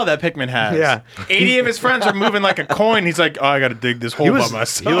morale that Pikmin has. Yeah. 80 of his friends are moving like a coin. He's like, oh, I got to dig this hole by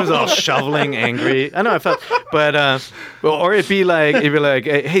myself. He was all shoveling, angry. I know, I felt, but or it'd be like,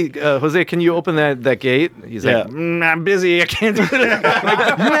 hey, Jose, can you open that gate? He's like, I'm busy, I can't do it.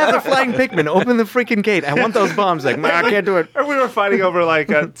 Like, you have the flying Pikmin, open the freaking gate. I want those bombs. Like, I can't do it. And we were fighting over, like,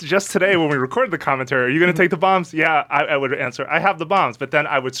 just today when we recorded the commentary, are you going to take the bombs? Yeah, I would answer, I have the bombs. But then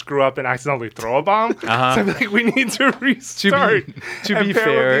I would screw up and accidentally throw a bomb. So I'd be like, we need to restart. To And be Pear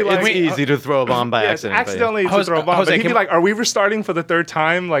would fair, be like, it's easy to throw a bomb by Yes, accident. but yeah. accidentally to Jose- throw a bomb. Jose, But he'd can be we- like, are we restarting for the third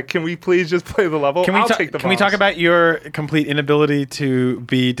time? Like, can we please just play the level? Can I'll we, take the can we bombs. talk about your complete inability to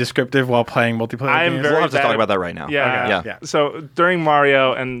be descriptive while playing multiplayer I am games? very We'll have to bad talk at- about that right now. Yeah. Yeah. Yeah. So during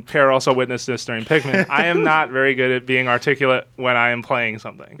Mario, and Pear also witnessed this during Pikmin, I am not very good at being articulate when I am playing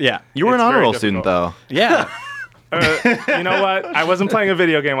something. Yeah. You were It's an honor very roll student, difficult. though. Yeah. You know what? I wasn't playing a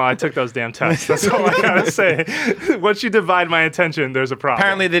video game while I took those damn tests. That's all I gotta say. Once you divide my attention, there's a problem.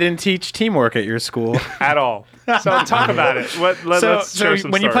 Apparently, they didn't teach teamwork at your school. at all. So talk about it. Let's share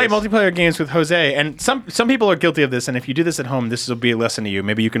some when you play stories. multiplayer games with Jose, and some people are guilty of this, and if you do this at home, this will be a lesson to you.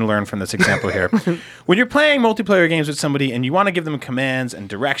 Maybe you can learn from this example here. When you're playing multiplayer games with somebody and you want to give them commands and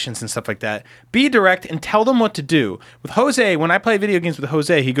directions and stuff like that, be direct and tell them what to do. With Jose, when I play video games with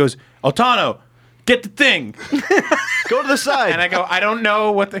Jose, he goes, Altano, get the thing. Go to the side. And I go, I don't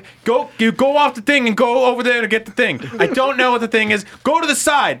know what the you go off the thing and go over there to get the thing. I don't know what the thing is. Go to the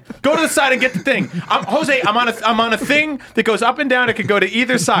side. Go to the side and get the thing. Jose, I'm on a thing that goes up and down. It can go to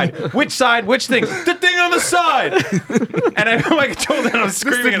either side. Which side? Which thing? The thing on the side. And I feel like I told them I'm This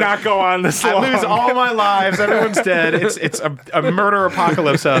screaming. did at not go on this long. I lose all my lives. Everyone's dead. It's a murder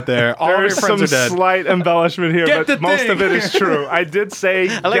apocalypse out there. All of your There's friends some are dead. slight embellishment here, Get but the most thing. of it is true. I did say,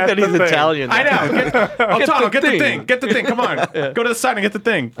 I like that he's Italian. I know. Altano, get the thing. Get the thing. Come on. Go to the side and get the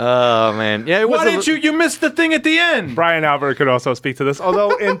thing. Oh man, yeah. It was Why didn't you missed the thing at the end? Brian Albert could also speak to this.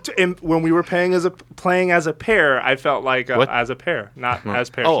 Although, when we were playing as a pair, I felt like What? as a pair, not as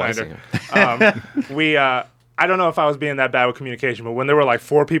Pear Oh, I Schneider. I don't know if I was being that bad with communication, but when there were like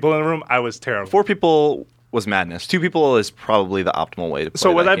 4 people in the room, I was terrible. 4 people was madness. 2 people is probably the optimal way to play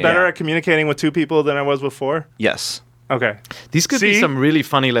So was that I game. better at communicating with 2 people than I was with 4? Yes. Okay. These could be See? some really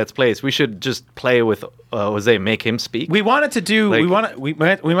funny Let's Plays. We should just play with Jose, make him speak. We wanted to do. Like- we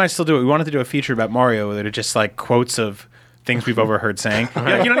might still do it. We wanted to do a feature about Mario that are just like quotes of things we've overheard saying. You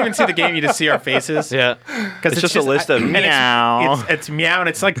don't even see the game; you just see our faces. yeah. because It's just a list of and meow. It's meow, and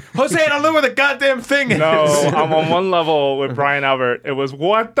it's like Jose, I don't know where the goddamn thing is. No, I'm on one level with Brian Albert. It was,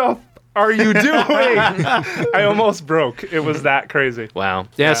 what the are you doing? I almost broke. It was that crazy. Wow.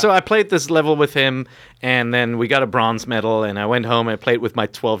 Yeah, so I played this level with him, and then we got a bronze medal, and I went home and played with my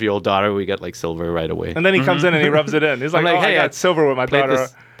 12-year-old daughter. We got like silver right away. And then he comes in and he rubs it in. He's like, I'm like, oh, hey, I I got silver with my played daughter.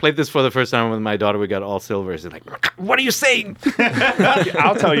 Played this for the first time with my daughter. We got all silver. She's like, what are you saying?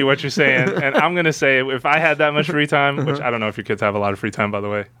 I'll tell you what you're saying. And I'm going to say, if I had that much free time, which I don't know if your kids have a lot of free time, by the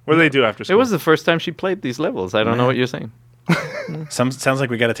way. What do they do after It school? was the first time she played these levels. I don't know what you're saying. Sounds like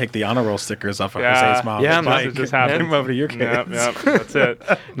we got to take the honor roll stickers off of Yeah. Jose's mom. Yeah, and man. Mike, Just happened. Get them over to your kids. Yep, that's it.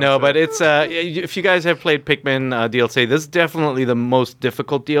 No, but it's if you guys have played Pikmin DLC, this is definitely the most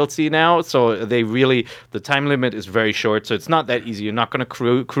difficult DLC now. So the time limit is very short, so it's not that easy. You're not going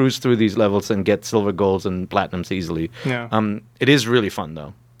to cruise through these levels and get silver, golds, and platinums easily. Yeah. It is really fun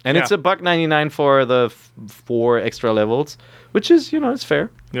though, and it's Yeah. $1.99 for the 4 extra levels, which is it's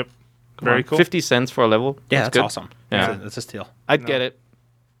fair. Yep. Come Very on, cool. 50 cents for a level. Yeah, that's good. awesome. Yeah. That's a steal. I'd get it.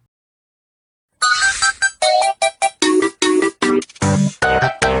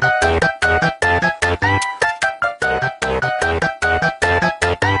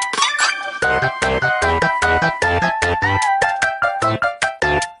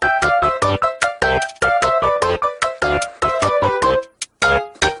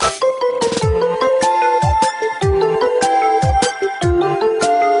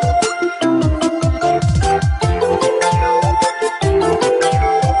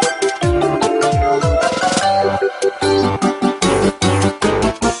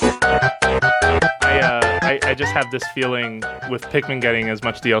 I just have this feeling with Pikmin getting as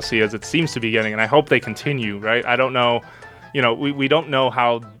much DLC as it seems to be getting, and I hope they continue, right? I don't know, we don't know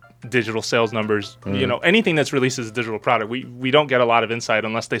how digital sales numbers, anything that's released as a digital product, we don't get a lot of insight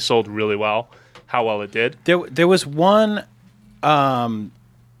unless they sold really well, how well it did. There was one.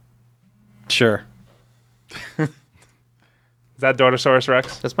 Sure. Is that Dodosaurus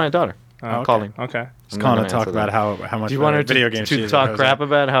Rex? That's my daughter. I'm okay. calling. Okay. Just calling to gonna talk answer about that. how much Do you want her video to, games she to is, talk Jose. crap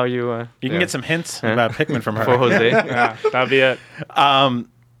about how you? You can get some hints about Pikmin from her. for Jose. Yeah, that'd be it.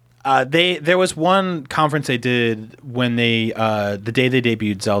 There was one conference they did when they the day they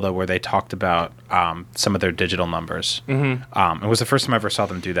debuted Zelda where they talked about some of their digital numbers. Mm-hmm. It was the first time I ever saw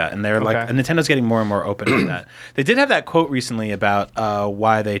them do that, and they're like, and Nintendo's getting more and more open to that. They did have that quote recently about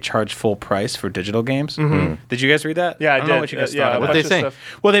why they charge full price for digital games. Mm-hmm. Did you guys read that? Yeah, I don't did. know what you guys Yeah, thought a about What'd bunch they of say?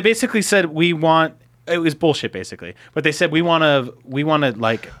 stuff. Well, they basically said it was bullshit basically, but they said we want to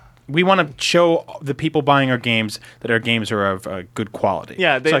show the people buying our games that our games are of good quality.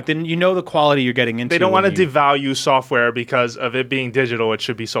 Yeah, so then the quality you're getting into. They don't want to when you- devalue software because of it being digital. It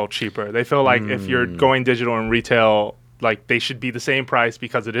should be sold cheaper. They feel like if you're going digital in retail, like they should be the same price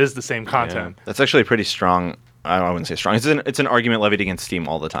because it is the same content. That's actually pretty strong. I wouldn't say strong. It's an argument levied against Steam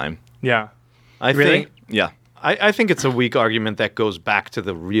all the time. Yeah. I Really? think. Yeah. I think it's a weak argument that goes back to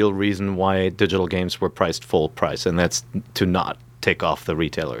the real reason why digital games were priced full price, and that's to not take off the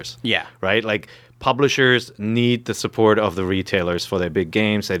retailers. Yeah. Right? Like publishers need the support of the retailers for their big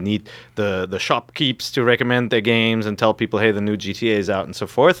games. They need the shopkeeps to recommend their games and tell people, hey, the new GTA is out and so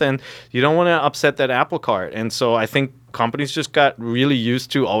forth. And you don't want to upset that apple cart. And so I think companies just got really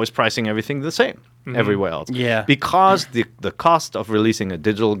used to always pricing everything the same. Everywhere else. Yeah. Because the cost of releasing a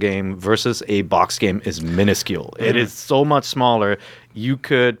digital game versus a box game is minuscule. It is so much smaller. You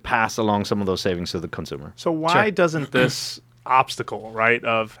could pass along some of those savings to the consumer. So why doesn't this obstacle, right,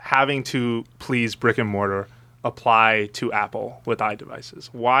 of having to please brick and mortar apply to Apple with iDevices?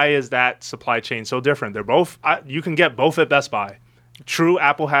 Why is that supply chain so different? They're both you can get both at Best Buy. True,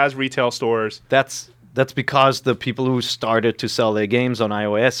 Apple has retail stores. That's because the people who started to sell their games on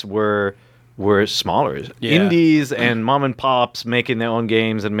iOS were smaller. Yeah. Indies and mom and pops making their own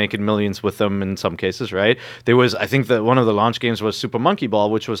games and making millions with them in some cases, right? There was, I think that one of the launch games was Super Monkey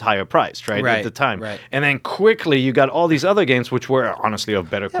Ball, which was higher priced, right, at the time. Right. And then quickly you got all these other games which were honestly of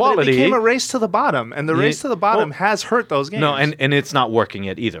better But quality. it became a race to the bottom, and the race to the bottom well, has hurt those games. No, and it's not working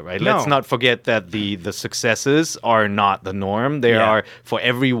yet either, right? Let's No. not forget that the successes are not the norm. There Yeah. are, for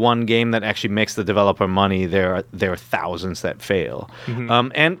every one game that actually makes the developer money, there are thousands that fail.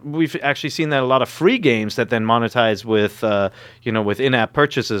 And we've actually seen that a lot of free games that then monetize with with in-app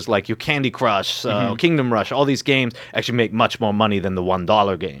purchases like your Candy Crush, Kingdom Rush. All these games actually make much more money than the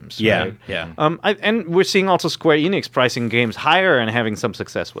 $1 games. Yeah, right? yeah. And we're seeing also Square Enix pricing games higher and having some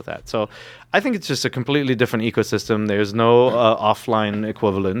success with that. So I think it's just a completely different ecosystem. There's no offline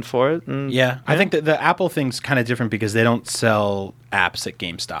equivalent for it. And, I think that the Apple thing's kind of different because they don't sell apps at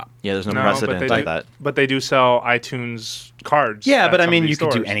GameStop. Yeah, there's no, No, precedent but like they that. But they do sell iTunes cards. Yeah, at but I some of mean, these you could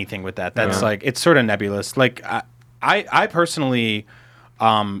do stores. anything with that. That's like it's sort of nebulous. Like I personally,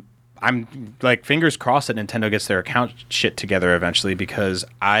 I'm like fingers crossed that Nintendo gets their account shit together eventually because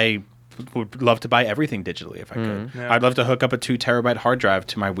I would love to buy everything digitally if I could. Yeah. I'd love to hook up a 2 terabyte hard drive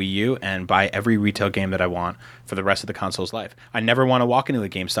to my Wii U and buy every retail game that I want for the rest of the console's life. I never want to walk into a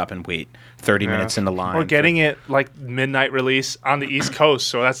GameStop and wait 30 minutes in the line. Or getting it like midnight release on the East Coast,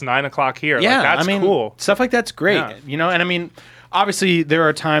 so that's 9 o'clock here. Yeah, like, that's I mean, cool. Stuff like that's great, Yeah. And I mean, obviously there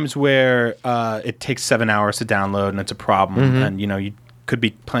are times where it takes 7 hours to download and it's a problem, and you could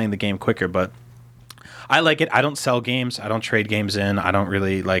be playing the game quicker. But I like it. I don't sell games. I don't trade games in. I don't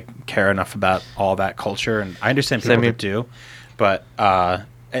really like care enough about all that culture, and I understand people that do, but I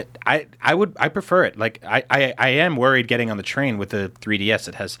prefer it. Like I am worried getting on the train with the 3DS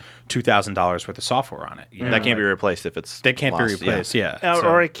that has $2,000 worth of software on it. You know? That can't be replaced if it's They can't be lost, replaced. Yeah,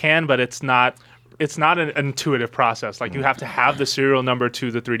 Or it can, but it's not. It's not an intuitive process. Like you have to have the serial number to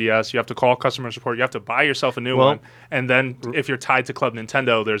the 3DS. You have to call customer support. You have to buy yourself a new one. And then if you're tied to Club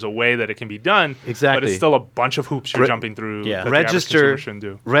Nintendo, there's a way that it can be done. Exactly. But it's still a bunch of hoops you're jumping through. Yeah. That the average consumer shouldn't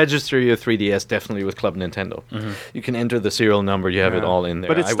do. Register your 3DS definitely with Club Nintendo. You can enter the serial number. You have it all in there.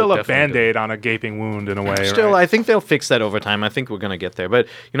 But it's I still would a definitely do it. Band-Aid on a gaping wound in a way. Still, right? I think they'll fix that over time. I think we're going to get there. But,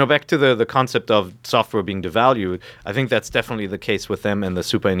 back to the concept of software being devalued, I think that's definitely the case with them and the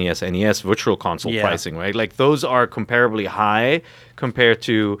Super NES, NES virtual console pricing, right? Like, those are comparably high compared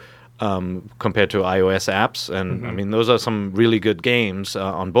to iOS apps. And, I mean, those are some really good games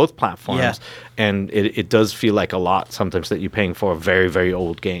on both platforms. Yeah. And it does feel like a lot sometimes that you're paying for a very, very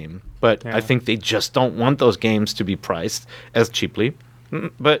old game. But I think they just don't want those games to be priced as cheaply.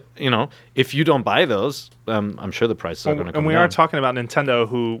 But, if you don't buy those, I'm sure the prices are going to come down. And we are talking about Nintendo,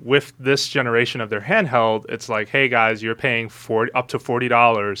 who, with this generation of their handheld, it's like, hey, guys, you're paying up to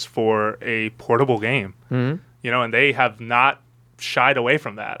 $40 for a portable game. And they have not shied away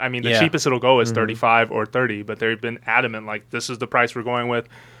from that. I mean, the cheapest it'll go is 35 or 30, but they've been adamant, like, this is the price we're going with.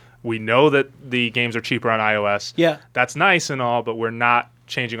 We know that the games are cheaper on iOS. Yeah. That's nice and all, but we're not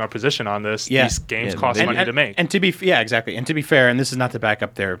changing our position on this. Yeah. These games cost money to make. And to be exactly. And to be fair, and this is not to back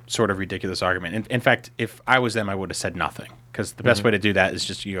up their sort of ridiculous argument. In fact, if I was them, I would have said nothing, because the best way to do that is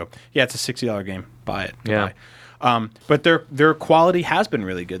just it's a $60 game, buy it. Yeah. But their quality has been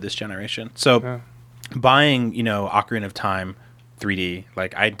really good this generation. So buying Ocarina of Time 3D,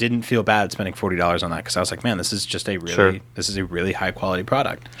 like, I didn't feel bad spending $40 on that, because I was like, man, this is just a really high quality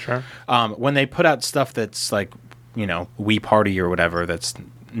product. Sure. When they put out stuff that's like Wii Party or whatever, that's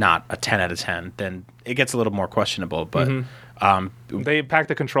not a 10 out of 10, then it gets a little more questionable. But they packed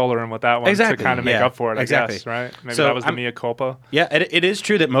the controller in with that one to kind of make up for it, I guess, right? Maybe that was the mea culpa. Yeah, it is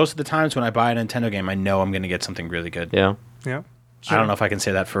true that most of the times when I buy a Nintendo game, I know I'm going to get something really good. Yeah. Yeah. I don't know if I can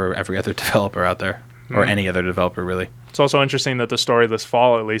say that for every other developer out there, or any other developer, really. It's also interesting that the story this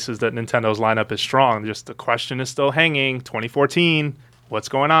fall, at least, is that Nintendo's lineup is strong. Just the question is still hanging. 2014, what's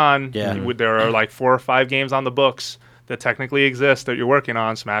going on? Yeah. There are like 4 or 5 games on the books that technically exist that you're working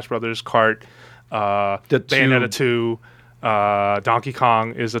on. Smash Brothers, Kart, Bayonetta 2, Donkey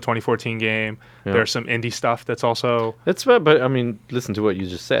Kong is a 2014 game. Yeah. There's some indie stuff that's also... But I mean, listen to what you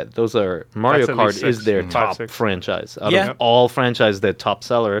just said. Those are Mario That's at least Kart is 6, their 5, top 6. franchise. Out Yeah. of all franchises, their top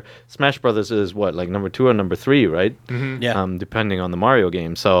seller. Smash Brothers is what, like number 2 or number 3, right? Yeah. Depending on the Mario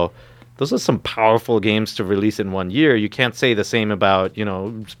game. So those are some powerful games to release in one year. You can't say the same about,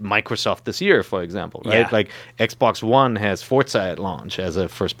 Microsoft this year, for example, right? Yeah. Like Xbox One has Forza at launch as a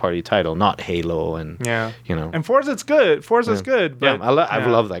first-party title, not Halo and, And Forza's good. Forza's good. Yeah, But, I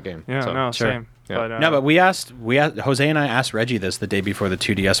love that game. Yeah, So, no, sure. same. Yeah. But, No, but we asked Jose and I asked Reggie this the day before the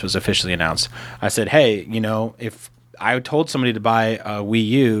 2DS was officially announced. I said, hey, if I told somebody to buy a Wii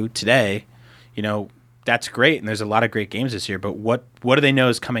U today, that's great, and there's a lot of great games this year, but what do they know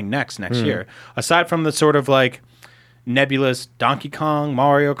is coming next year? Aside from the sort of like nebulous Donkey Kong,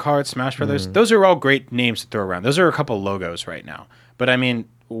 Mario Kart, Smash Brothers, those are all great names to throw around. Those are a couple logos right now. But I mean,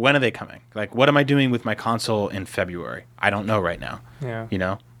 when are they coming? Like, what am I doing with my console in February? I don't know right now.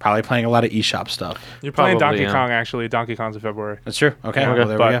 Yeah. Probably playing a lot of eShop stuff. You're playing Probably, Donkey yeah. Kong, actually. Donkey Kong's in February. That's true. Okay, Yeah, well,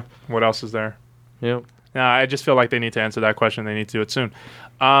 there we but go. what else is there? Yeah. No, I just feel like they need to answer that question. They need to do it soon.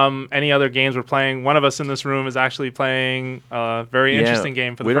 Any other games we're playing? One of us in this room is actually playing a very interesting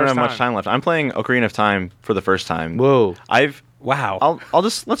game for the we first don't time. have much time left. I'm playing Ocarina of Time for the first time. Whoa. Wow.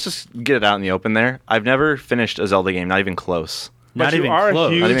 Let's just get it out in the open there. I've never finished a Zelda game, not even close. But Not you even are close.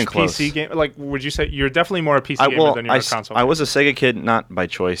 a huge Not even close. PC game. Like, would you say you're definitely more a PC gamer than you're a console? I was a Sega kid, not by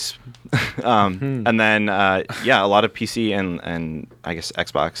choice. And then, a lot of PC and I guess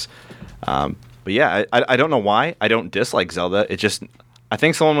Xbox. But yeah, I don't know why. I don't dislike Zelda. It just, I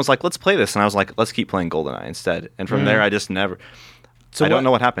think someone was like, let's play this. And I was like, let's keep playing GoldenEye instead. And from there, I just never, So I don't know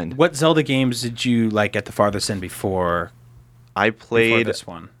what happened. What Zelda games did you like get the farthest in before I played this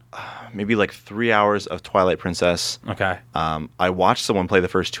one? maybe like 3 hours of Twilight Princess. Okay. I watched someone play the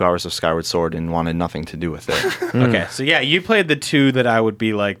first 2 hours of Skyward Sword and wanted nothing to do with it. Okay. So yeah, you played the two that I would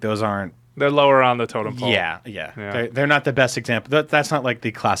be like, those aren't. They're lower on the totem pole. Yeah. They're not the best example. That's not like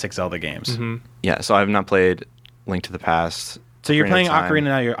the classic Zelda games. Yeah, so I have not played Link to the Past. So you're Ocarina playing of Time. Ocarina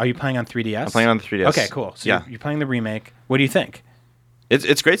now. Are you playing on 3DS? I'm playing on the 3DS. Okay, cool. So yeah, you're playing the remake. What do you think?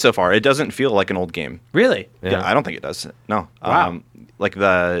 it's great so far. It doesn't feel like an old game. Really? Yeah, I don't think it does. No. Wow. Like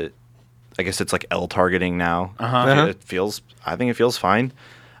the I guess it's like L targeting now. Uh-huh. I think it feels fine.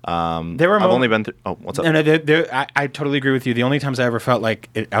 There were I've only been through. Oh, what's up? No, I totally agree with you. The only times I ever felt like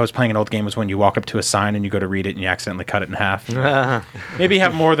I was playing an old game was when you walk up to a sign and you go to read it and you accidentally cut it in half. Maybe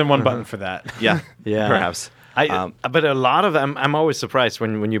have more than one button for that. Yeah, Yeah. perhaps. But a lot of them, I'm always surprised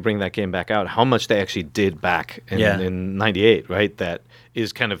when you bring that game back out, how much they actually did back in '98, right? That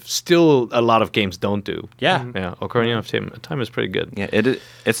is kind of still a lot of games don't do. Yeah. Yeah. Ocarina of Time is pretty good. Yeah,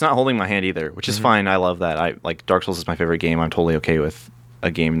 it's not holding my hand either, which is fine. I love that. I like Dark Souls is my favorite game. I'm totally okay with a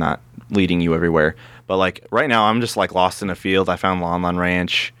game not leading you everywhere. But like right now, I'm just like lost in a field. I found Lon Lon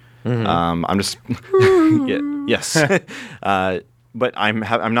Ranch. I'm just yes, but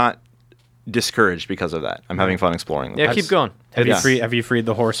I'm not discouraged because of that. I'm having fun exploring them. Yeah, keep going. Have Yeah. you freed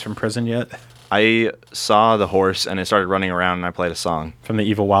the horse from prison yet? I saw the horse and it started running around and I played a song. From the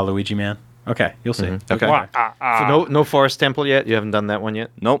evil Waluigi man? Okay, you'll see. Okay. So no Forest Temple yet? You haven't done that one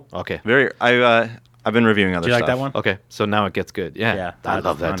yet? Nope. Okay. I've been reviewing other Do you like stuff. that one? Okay, so now it gets good. Yeah, Yeah, I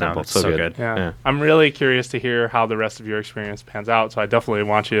love that no, temple. it's So, so good. good. Yeah. I'm really curious to hear how the rest of your experience pans out. So I definitely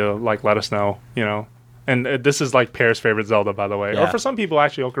want you to like let us know, you know. And this is like Pear's favorite Zelda, by the way. Yeah. Or for some people,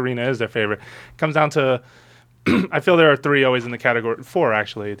 actually, Ocarina is their favorite. It comes down to, I feel there are three always in the category, four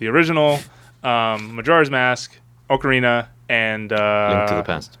actually. The original, Majora's Mask, Ocarina, and Link to the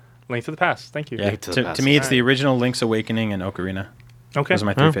Past. Link to the Past. Thank you. Yeah, Link to the to Past. me, it's the original Link's Awakening and Ocarina. Okay. Those are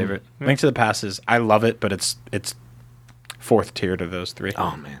my three favorite. Link to the Past is, I love it, but it's fourth tier to those three.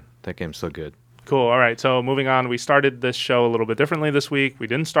 Oh man, that game's so good. Cool. All right. So moving on, we started this show a little bit differently this week. We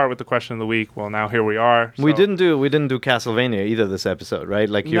didn't start with the question of the week. Well, now here we are. We So- didn't do Castlevania either this episode, right?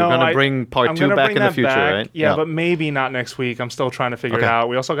 Like you're No, gonna bring I'm part 2 gonna back bring in the that future, back. right? Yeah, but maybe not next week. I'm still trying to figure it Okay. out.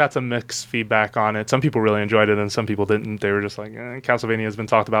 We also got some mixed feedback on it. Some people really enjoyed it, and some people didn't. They were just like, Castlevania has been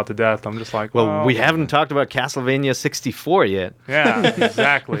talked about to death. I'm just like, well, we haven't talked about Castlevania 64 yet. Yeah,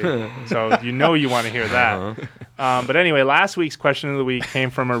 exactly. So you want to hear that. But anyway, last week's question of the week came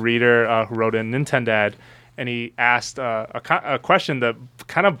from a reader who wrote in Nintendad, and he asked a question that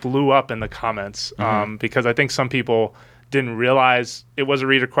kind of blew up in the comments because I think some people didn't realize it was a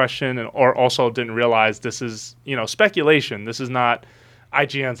reader question, or also didn't realize this is speculation. This is not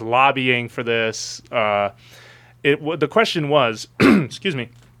IGN's lobbying for this. The question was, excuse me,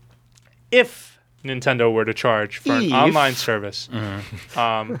 if Nintendo were to charge for an online service,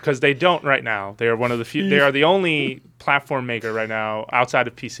 because they don't right now. They are one of the few. They are the only platform maker right now outside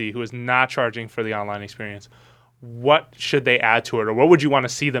of PC who is not charging for the online experience. What should they add to it, or what would you want to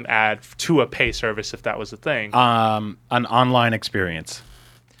see them add to a pay service if that was a thing? An online experience.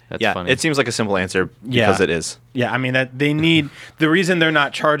 That's Yeah, funny. it seems like a simple answer Yeah. because it is. Yeah, I mean that they need the reason they're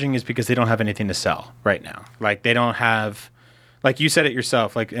not charging is because they don't have anything to sell right now. Like they don't have, like you said it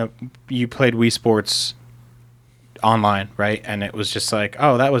yourself. Like you played Wii Sports online, right? And it was just like,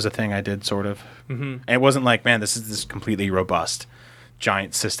 oh, that was a thing I did, sort of. Mm-hmm. And it wasn't like, man, this is this completely robust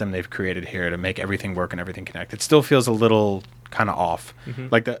giant system they've created here to make everything work and everything connect. It still feels a little kind of off.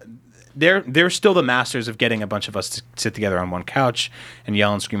 Like they're still the masters of getting a bunch of us to sit together on one couch and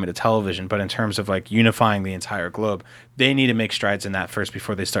yell and scream at a television. But in terms of like unifying the entire globe, they need to make strides in that first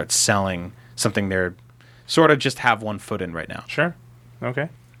before they start selling something they're sort of just have one foot in right now. Sure. Okay.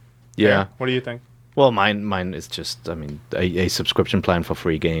 yeah. What do you think? Well, mine is just, I mean, a subscription plan for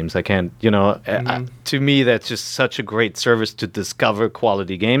free games. I can't, to me, that's just such a great service to discover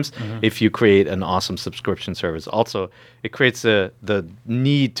quality games if you create an awesome subscription service. Also, it creates the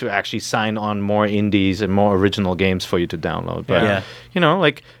need to actually sign on more indies and more original games for you to download. But, Yeah.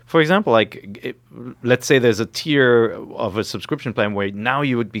 like, for example, let's say there's a tier of a subscription plan where now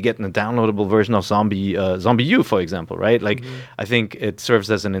you would be getting a downloadable version of Zombie U, for example, right? Like, I think it serves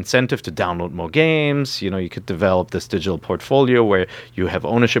as an incentive to download more games. You could develop this digital portfolio where you have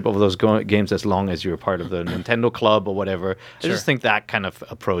ownership over those games as long as you're part of the Nintendo club or whatever. I just think that kind of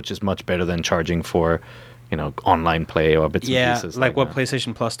approach is much better than charging for, online play or bits and pieces. like what that.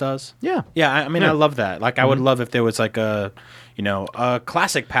 PlayStation Plus does. Yeah. Yeah, I mean, Yeah. I love that. Like, I would love if there was like a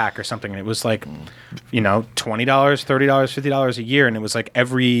classic pack or something, and it was like, $20, $30, $50 a year, and it was like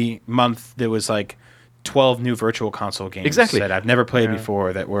every month there was like 12 new Virtual Console games Exactly. that I've never played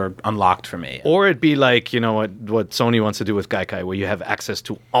before that were unlocked for me. Or it'd be like, what Sony wants to do with Gaikai, where you have access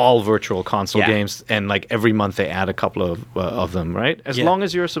to all Virtual Console Yeah. games, and like every month they add a couple of them, right? As Yeah. long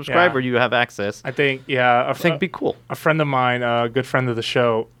as you're a subscriber, Yeah. you have access. I think, yeah. I think it'd be cool. A friend of mine, a good friend of the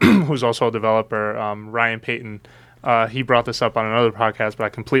show, who's also a developer, Ryan Payton, he brought this up on another podcast, but I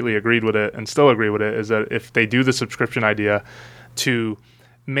completely agreed with it and still agree with it, is that if they do the subscription idea to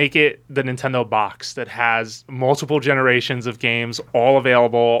make it the Nintendo box that has multiple generations of games, all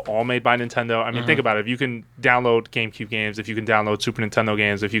available, all made by Nintendo. I mean, think about it. If you can download GameCube games, if you can download Super Nintendo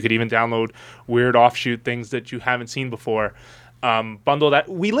games, if you could even download weird offshoot things that you haven't seen before, bundle that.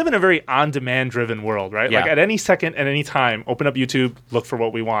 We live in a very on-demand driven world, right? Yeah. Like at any second, at any time, open up YouTube, look for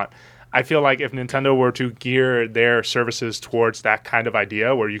what we want. I feel like if Nintendo were to gear their services towards that kind of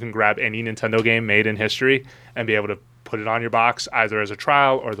idea where you can grab any Nintendo game made in history and be able to put it on your box either as a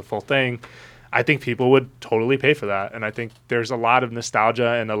trial or the full thing, I think people would totally pay for that. And I think there's a lot of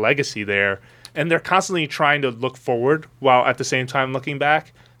nostalgia and a legacy there. And they're constantly trying to look forward while at the same time looking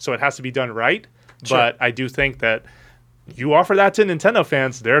back. So it has to be done right. Sure. But I do think that you offer that to Nintendo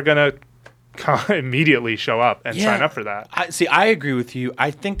fans, they're going to immediately show up and sign up for that. I agree with you.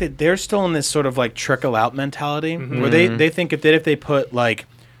 I think that they're still in this sort of like trickle out mentality where they think if they put like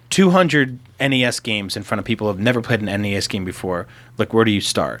 200 NES games in front of people who have never played an NES game before, like where do you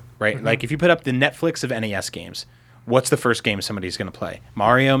start, right? Like if you put up the Netflix of NES games, what's the first game somebody's going to play?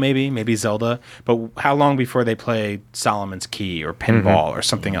 Mario, maybe Zelda. But how long before they play Solomon's Key or Pinball or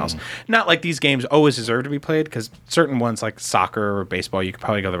something else? Not like these games always deserve to be played, because certain ones like soccer or baseball, you could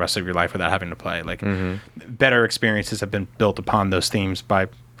probably go the rest of your life without having to play. Like better experiences have been built upon those themes by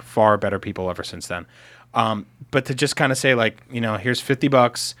far better people ever since then. But to just kind of say like, you know, here's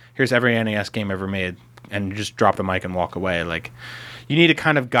 $50, here's every NES game ever made, and just drop the mic and walk away, like, you need to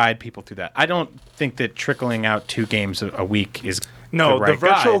kind of guide people through that. I don't think that trickling out 2 games a week is No, the right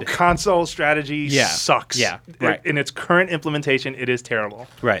virtual guide. console strategy sucks. Yeah, right. In its current implementation, it is terrible.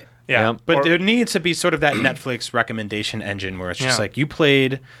 Right. Yeah. But there needs to be sort of that Netflix recommendation engine where it's just like, you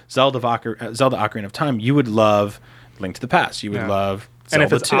played Zelda Ocarina of Time, you would love Link to the Past. You would love and if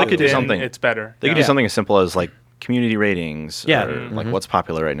Zelda it's 2. opted in, something. it's better. They could do something as simple as like community ratings, Yeah. or like what's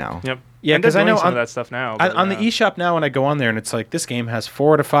popular right now. Yep. Yeah, And they're 'cause I doing know some on- of that stuff now. On the eShop now, when I go on there and it's like, this game has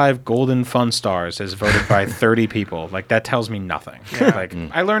 4 out of 5 golden fun stars as voted by 30 people. Like, that tells me nothing. Like,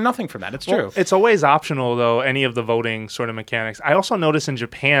 I learned nothing from that. It's true. It's always optional, though, any of the voting sort of mechanics. I also noticed in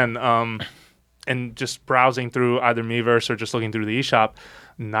Japan, and just browsing through either Miiverse or just looking through the eShop,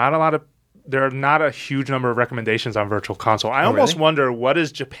 there are not a huge number of recommendations on Virtual Console. I almost wonder, what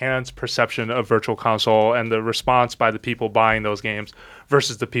is Japan's perception of Virtual Console and the response by the people buying those games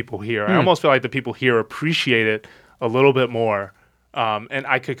versus the people here? I almost feel like the people here appreciate it a little bit more. And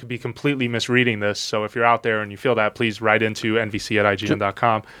I could be completely misreading this. So if you're out there and you feel that, please write into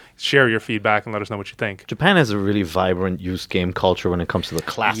nvc@ign.com, share your feedback, and let us know what you think. Japan has a really vibrant used game culture when it comes to the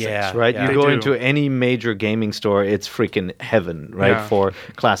classics, Yeah, right? yeah. You They go do. into any major gaming store, it's freaking heaven, right, Yeah. for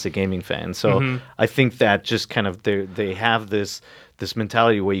classic gaming fans. So I think that just kind of they have this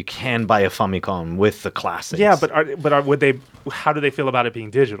mentality where you can buy a Famicom with the classics. Yeah, but would they? How do they feel about it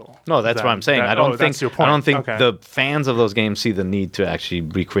being digital? No, that's what I'm saying. I don't think that's your point. I don't think Okay. the fans of those games see the need to actually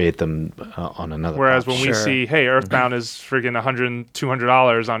recreate them on another. Whereas platform. when we see, hey, Earthbound is friggin' $100,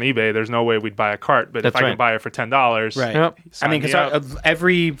 $200 on eBay, there's no way we'd buy a cart. But That's if I can right. buy it for $10, Right. Yep. I mean, sign me up. because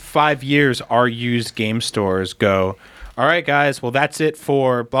every 5 years, our used game stores go, all right, guys, well, that's it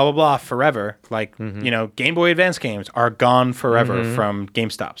for blah, blah, blah forever. Like, you know, Game Boy Advance games are gone forever from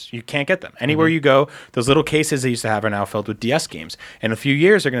GameStops. You can't get them. Anywhere you go, those little cases they used to have are now filled with DS games. In a few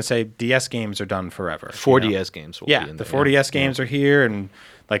years, they're going to say DS games are done forever. 4DS games will Yeah, be in the there. 4DS games are here, and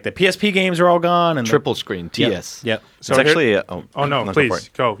like the PSP games are all gone. And Triple screen, TS. Yep. So It's here- actually oh no, go for please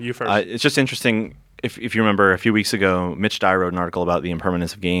it. go. You first. It's just interesting. If you remember, a few weeks ago, Mitch Dyer wrote an article about the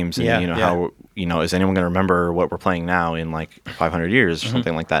impermanence of games, and how is anyone going to remember what we're playing now in like 500 years or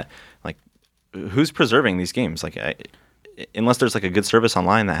something like that? Like, who's preserving these games? Like, unless there's like a good service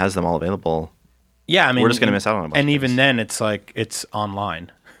online that has them all available. Yeah, I mean, We're just gonna miss out on a bunch And of even games. then, it's like it's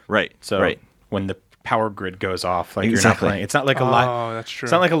online. Right. So right. when the power grid goes off, like Exactly. you're not playing. It's not like a Oh, that's true.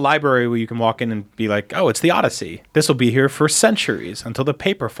 It's not like a library where you can walk in and be like, "Oh, it's the Odyssey. This will be here for centuries until the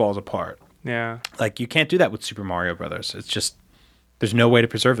paper falls apart." yeah. Like you can't do that with Super Mario Brothers. It's just there's no way to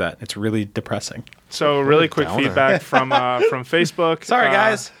preserve that. It's really depressing. So really quick downer. feedback from Facebook. Sorry,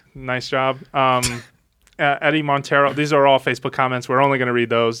 guys. Nice job. Eddie Montero. These are all Facebook comments. We're only going to read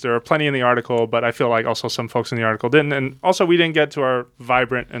those. There are plenty in the article, but I feel like also some folks in the article didn't. And also, we didn't get to our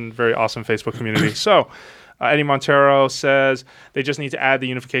vibrant and very awesome Facebook community. So, Eddie Montero says they just need to add the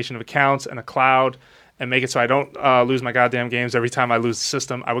unification of accounts and a cloud and make it so I don't lose my goddamn games every time I lose the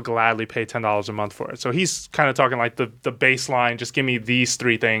system. I would gladly pay $10 a month for it. So he's kind of talking like the baseline. Just give me these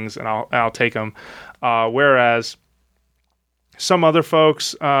 3 things and I'll take them. Whereas some other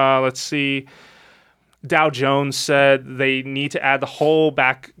folks, let's see. Dow Jones said they need to add the whole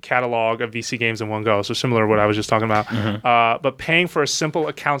back catalog of VC games in one go. So similar to what I was just talking about. But paying for a simple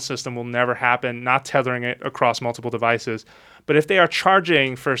account system will never happen, not tethering it across multiple devices. But if they are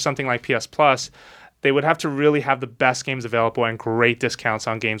charging for something like PS Plus, they would have to really have the best games available and great discounts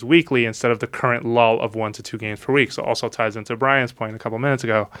on games weekly instead of the current lull of 1 to 2 games per week. So also ties into Brian's point a couple minutes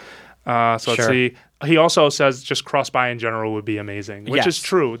ago. Let's see. He also says just cross-buy in general would be amazing, which is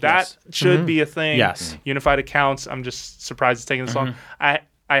true. That should be a thing. Yes. Unified accounts. I'm just surprised it's taking this long. I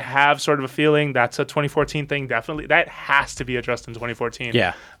have sort of a feeling that's a 2014 thing. Definitely, that has to be addressed in 2014.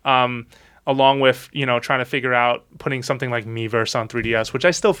 Yeah. Along with trying to figure out putting something like Miiverse on 3DS, which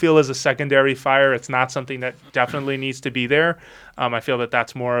I still feel is a secondary fire. It's not something that definitely needs to be there. I feel that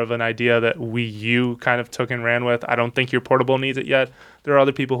that's more of an idea that Wii U kind of took and ran with. I don't think your portable needs it yet. There are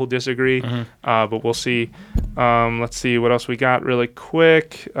other people who disagree, but we'll see. Let's see what else we got really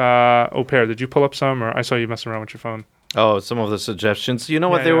quick. Pear, did you pull up some, or I saw you messing around with your phone? Oh, some of the suggestions. You know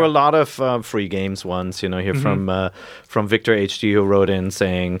what? There were a lot of free games ones. Here from Victor HD, who wrote in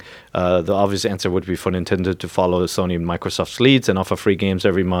saying the obvious answer would be for Nintendo to follow Sony and Microsoft's leads and offer free games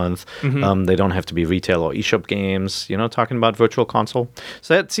every month. They don't have to be retail or eShop games. Talking about Virtual Console.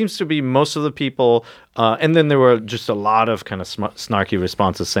 So that seems to be most of the people. And then there were just a lot of kind of snarky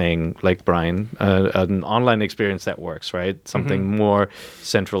responses saying, like Brian, an online experience that works, right? Something more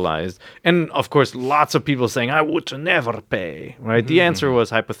centralized. And of course, lots of people saying, I would never pay, right? The answer was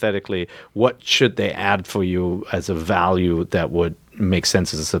hypothetically, what should they add for you as a value that would make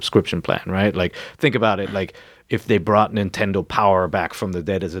sense as a subscription plan, right? Like, think about it. Like, if they brought Nintendo Power back from the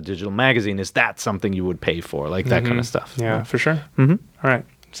dead as a digital magazine, is that something you would pay for? Like that kind of stuff. Yeah, for sure. All right.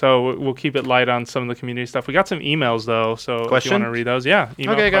 So we'll keep it light on some of the community stuff. We got some emails though, so if you want to read those, email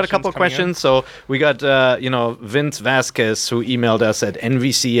okay, I got a couple of questions. So we got Vince Vasquez, who emailed us at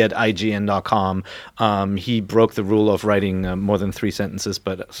nvc@ign.com. He broke the rule of writing more than 3 sentences,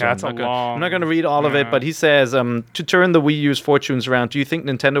 but so that's I'm long. not going to read all of it. But he says, to turn the Wii U's fortunes around, do you think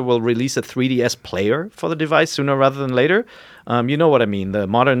Nintendo will release a 3DS player for the device sooner rather than later? You know what I mean, the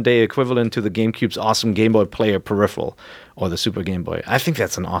modern day equivalent to the GameCube's awesome Game Boy Player peripheral or the Super Game Boy. I think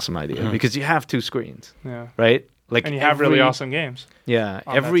that's an awesome idea because you have 2 screens, right? Like, and you have really awesome games. Yeah,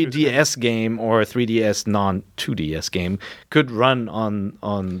 every DS game or 3DS non-2DS game could run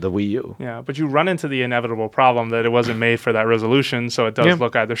on the Wii U. Yeah, but you run into the inevitable problem that it wasn't made for that resolution, so it does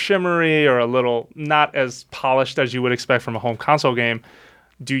look either shimmery or a little not as polished as you would expect from a home console game.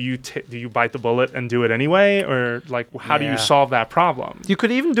 Do you bite the bullet and do it anyway, or like how do you solve that problem? You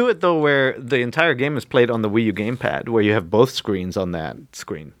could even do it though, where the entire game is played on the Wii U gamepad, where you have both screens on that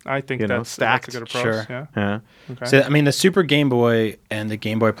screen. I think that's stacked. That's a good approach. Sure. Yeah. Okay. So, I mean, the Super Game Boy and the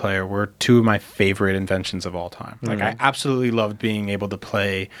Game Boy Player were 2 of my favorite inventions of all time. Like, I absolutely loved being able to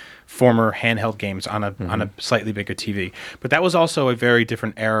play former handheld games on a slightly bigger TV. But that was also a very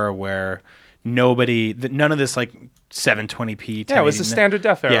different era where none of this like 720p. Yeah, it was the standard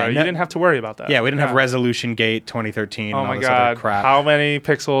def era. You didn't have to worry about that. Yeah, we didn't have Resolution Gate 2013. Oh and all my this other god, crap. how many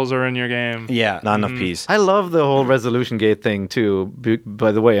pixels are in your game? Yeah, Not enough P's. I love the whole resolution gate thing too.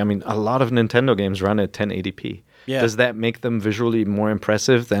 By the way, I mean, a lot of Nintendo games run at 1080p. Yeah. Does that make them visually more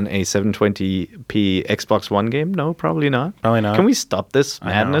impressive than a 720p Xbox One game? No, probably not. Probably not. Can we stop this I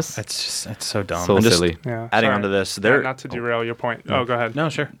know. madness? It's so dumb. So And just silly. Yeah. Adding sorry. onto this, Not to derail your point. Oh, go ahead. No,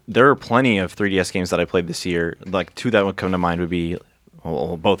 sure. there are plenty of 3DS games that I played this year. Like 2 that would come to mind would be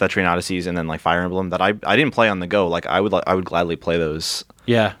both Etrian Odysseys and then like Fire Emblem that I didn't play on the go. Like I would gladly play those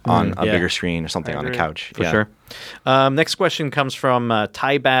Yeah. on a Yeah. bigger screen or something I on a agree. couch. For sure. Next question comes from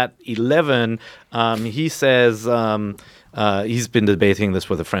Tybat11. He says he's been debating this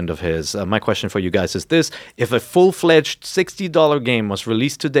with a friend of his. My question for you guys is this. If a full-fledged $60 game was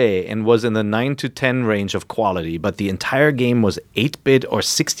released today and was in the 9 to 10 range of quality, but the entire game was 8-bit or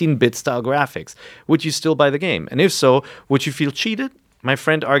 16-bit style graphics, would you still buy the game? And if so, would you feel cheated? My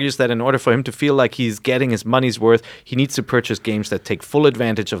friend argues that in order for him to feel like he's getting his money's worth, he needs to purchase games that take full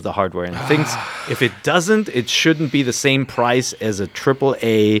advantage of the hardware and thinks if it doesn't, it shouldn't be the same price as a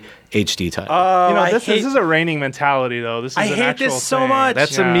AAA HD title. This is a reigning mentality, though. This is I an hate actual this so thing. much.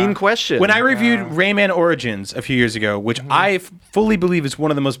 That's a mean question. When I reviewed Rayman Origins a few years ago, which I fully believe is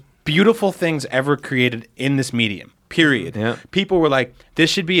one of the most beautiful things ever created in this medium, period. Yeah. People were like, this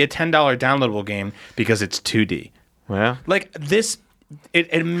should be a $10 downloadable game because it's 2D. Yeah. Like, this...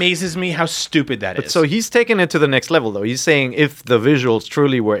 It amazes me how stupid that is. So he's taking it to the next level, though. He's saying if the visuals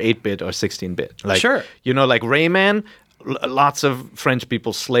truly were 8-bit or 16-bit. Like, Sure. Like Rayman, lots of French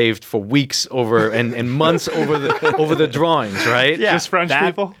people slaved for weeks over and months over the drawings, right? Yeah. Just French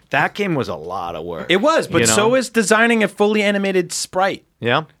people? That game was a lot of work. It was, but so is designing a fully animated sprite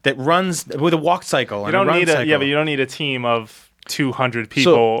Yeah. that runs with a walk cycle. You and don't a run need cycle. but you don't need a team of 200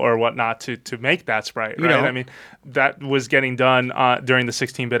 people or whatnot to make that sprite, right? know. I mean, that was getting done during the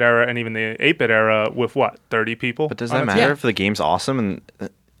 16-bit era and even the 8-bit era with what, 30 people? But does on that a team? matter if the game's awesome and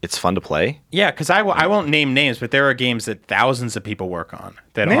it's fun to play? Yeah, because I won't name names, but there are games that thousands of people work on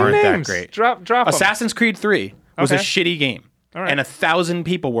that Name aren't names. that great. Drop 'em. Assassin's Creed 3 was a Okay. shitty game, All right. and 1,000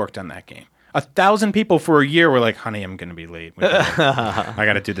 people worked on that game. 1,000 people for a year were like, honey, I'm going to be late. I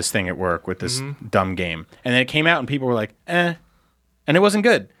got to do this thing at work with this dumb game. And then it came out and people were like, and it wasn't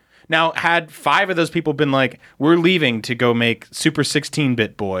good. Now, had 5 of those people been like, we're leaving to go make Super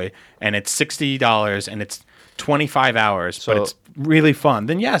 16-bit Boy, and it's $60 and it's 25 hours, but it's really fun,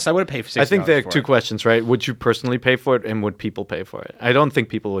 then yes, I would have paid for $60. I think there are for two it. questions, right? Would you personally pay for it, and would people pay for it? I don't think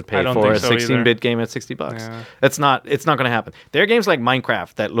people would I pay don't for think a so either. 16-bit game at $60. Yeah. It's not going to happen. There are games like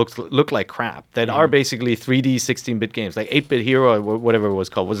Minecraft that look like crap that are basically 3D 16-bit games, like 8-bit Hero or whatever it was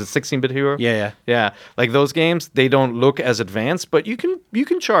called. Was it 16-bit Hero? Yeah. Like those games, they don't look as advanced, but you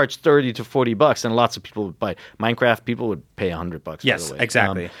can charge $30 to $40, and lots of people would buy Minecraft. People would pay $100. Yes, by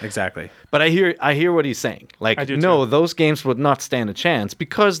the way. exactly. But I hear what he's saying. Like, I do no, too. those games would not stand a chance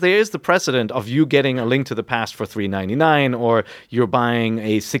because there is the precedent of you getting A Link to the Past for $3.99, or you're buying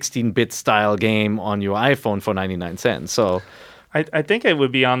a 16-bit style game on your iPhone for 99 cents. So I think it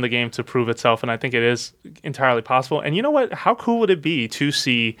would be on the game to prove itself, and I think it is entirely possible. And you know what? How cool would it be to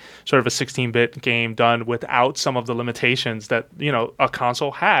see sort of a 16-bit game done without some of the limitations that, you know, a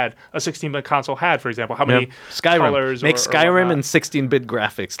 16-bit console had, for example? How many colors? Make or Skyrim whatnot? in 16-bit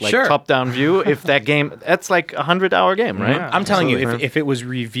graphics, like Sure. top-down view. If that game, that's like a 100-hour game, right? Yeah. I'm telling you, Absolutely. if it was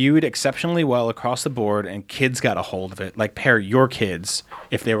reviewed exceptionally well across the board and kids got a hold of it, like pair your kids,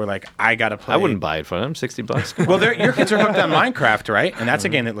 if they were like, I got to play. I wouldn't buy it for them. $60. Well, your kids are hooked on Minecraft, right? And that's a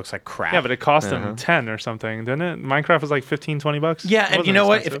game that looks like crap. Yeah, but it cost them 10 or something, didn't it? Minecraft was like $15-20. Yeah, It and you wasn't know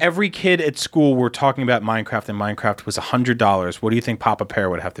what? If expensive. every kid at school were talking about Minecraft and Minecraft was $100, what do you think Papa Pear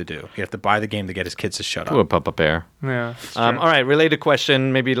would have to do? You have to buy the game to get his kids to shut Poor up. Papa Bear. Yeah. it's All true. right, related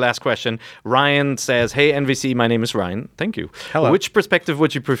question, maybe last question. Ryan says, "Hey NVC, my name is Ryan. Thank you. Hello. Which perspective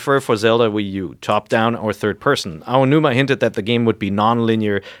would you prefer for Zelda Wii U, top-down or third-person? Aonuma hinted that the game would be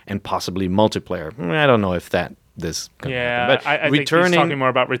non-linear and possibly multiplayer. I don't know if this gonna Yeah, happen. But I think he's talking more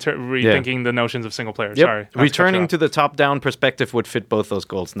about rethinking the notions of single player. Yep. Sorry. not to cut you Returning off. to the top-down perspective would fit both those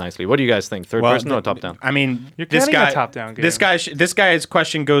goals nicely. What do you guys think? Third-person or top-down? I mean, You're this getting a guy, top-down game. this guy's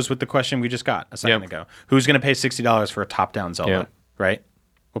question goes with the question we just got a second Yep. ago. Who's going to pay $60 for a top-down Zelda? Yeah. Right?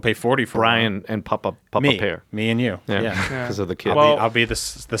 We'll pay 40 for Brian and Papa me, Pear. me and you. Yeah, Yeah. because of the kid. Well- I'll be the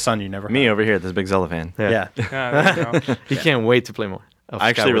son you never Me had. over here, this big Zelda fan. Yeah. Yeah, there you go. He can't wait to play more. of I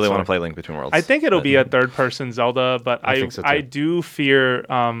actually Skyward really want to Sword. play Link Between Worlds. I think it'll be a third-person Zelda, but I I think so, too. I do fear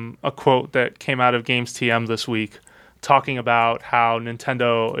a quote that came out of Games TM this week, talking about how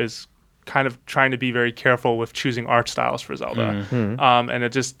Nintendo is kind of trying to be very careful with choosing art styles for Zelda, and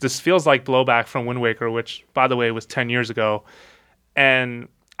it just this feels like blowback from Wind Waker, which by the way was 10 years ago, and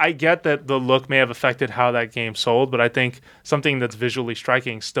I get that the look may have affected how that game sold, but I think something that's visually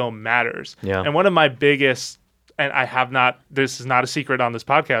striking still matters. Yeah. And one of my biggest, and I have not, this is not a secret on this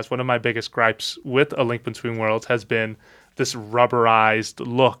podcast, one of my biggest gripes with A Link Between Worlds has been this rubberized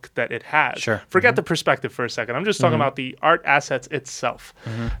look that it has. Sure. Forget the perspective for a second. I'm just talking about the art assets itself.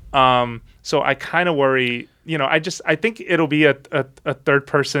 So I kind of worry, I think it'll be a third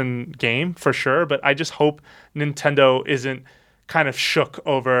person game for sure, but I just hope Nintendo isn't kind of shook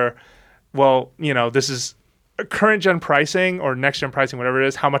over, this is current gen pricing or next gen pricing, whatever it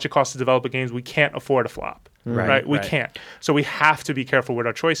is, how much it costs to develop a games. We can't afford a flop. Right? We can't. So we have to be careful with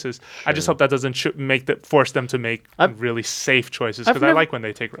our choices. I just hope that doesn't force them to make really safe choices, because I like when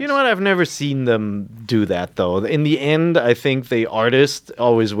they take risks. You know what? I've never seen them do that, though. In the end, I think the artist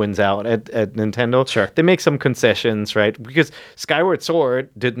always wins out at Nintendo. Sure. They make some concessions, right? Because Skyward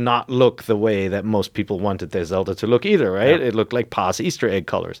Sword did not look the way that most people wanted their Zelda to look either, right? Yeah. It looked like Paz Easter egg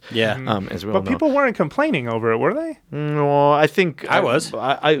colors. Yeah. As well. But people weren't complaining over it, were they? No, I think I was.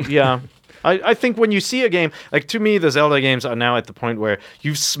 Yeah. I think when you see a game, like to me, the Zelda games are now at the point where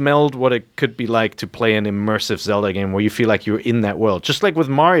you've smelled what it could be like to play an immersive Zelda game where you feel like you're in that world. Just like with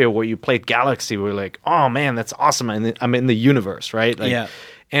Mario, where you played Galaxy, where you're like, oh man, that's awesome. I'm in the universe, right? Like, Yeah.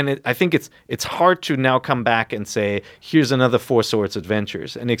 And I think it's hard to now come back and say, here's another Four Swords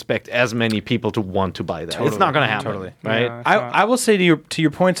Adventures and expect as many people to want to buy that. It's not going to happen. Totally. Right? Yeah. I will say to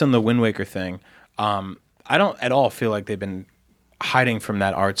your points on the Wind Waker thing, I don't at all feel like they've been hiding from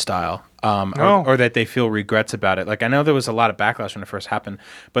that art style, No. or that they feel regrets about it. Like, I know there was a lot of backlash when it first happened,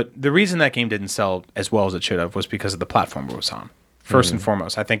 but the reason that game didn't sell as well as it should have was because of the platform it was on. First and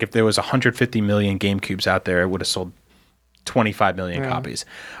foremost, I think if there was 150 million GameCubes out there, it would have sold 25 million copies.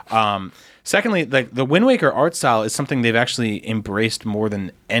 Secondly, like the Wind Waker art style is something they've actually embraced more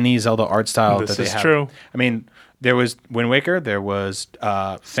than any Zelda art style This that they is have. true. I mean, there was Wind Waker, there was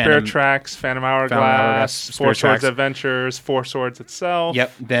Spirit Phantom. Tracks, Phantom Hourglass, Hourglass, Four Spirit Swords Tracks. Adventures, Four Swords itself.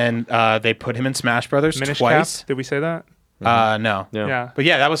 Yep. Then they put him in Smash Brothers Minish twice. Cap. Did we say that? No. Yeah. Yeah. But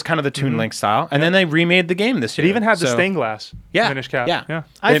yeah, that was kind of the Toon Link style. And then they remade the game this It year. even had the So- stained glass. Yeah, Minish Cap. yeah. Yeah.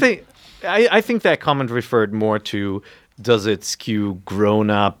 I think that comment referred more to, does it skew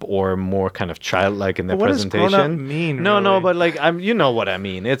grown up or more kind of childlike in the But what does presentation? grown up mean, No, really? but like you know what I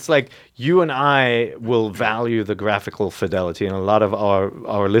mean. It's like you and I will value the graphical fidelity, and a lot of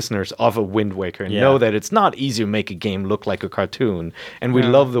our listeners of a Wind Waker and Yeah. know that it's not easy to make a game look like a cartoon, and we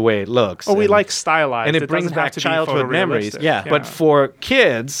love the way it looks. Oh, we and- like stylized. and it brings doesn't have back to be childhood memories. photorealistic. Yeah. But for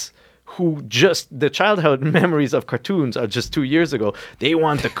kids who just the childhood memories of cartoons are just 2 years ago, they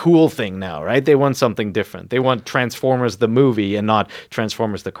want the cool thing now, right? They want something different. They want Transformers the movie and not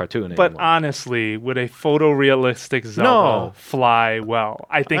Transformers the cartoon But anymore. honestly, would a photorealistic Zelda No. fly well?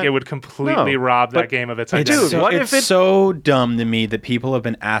 I think it would completely rob that But- game of its Dude, identity. what it's if it- so dumb to me that people have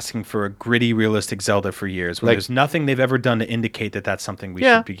been asking for a gritty, realistic Zelda for years when Like- there's nothing they've ever done to indicate that that's something we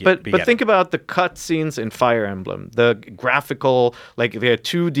yeah, should be but getting. think about the cutscenes in Fire Emblem. The graphical, like they're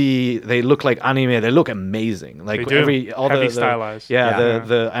 2D, they look like anime. They look amazing. Like They do. all Heavy the stylized. Yeah, Yeah.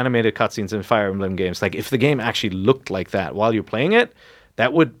 the animated cutscenes in Fire Emblem games. Like if the game actually looked like that while you're playing it,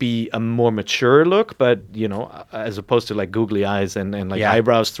 that would be a more mature look. But you know, as opposed to like googly eyes and like Yeah.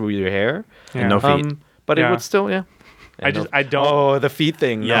 eyebrows through your hair. Yeah. And no feet. But Yeah. it would still, yeah. I don't. Oh, the feet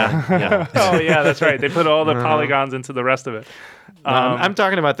thing. No. Yeah. Oh yeah, that's right. They put all the polygons into the rest of it. No, I'm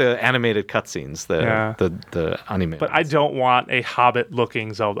talking about the animated cutscenes, Yeah. the anime. But I don't want a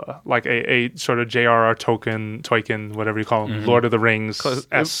Hobbit-looking Zelda, like a sort of J.R.R. Tolkien, whatever you call him, Lord of the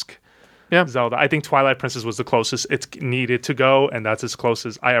Rings-esque Yeah. Zelda. I think Twilight Princess was the closest it's needed to go, and that's as close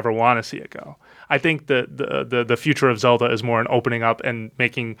as I ever want to see it go. I think the future of Zelda is more in opening up and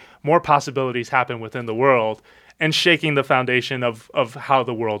making more possibilities happen within the world and shaking the foundation of how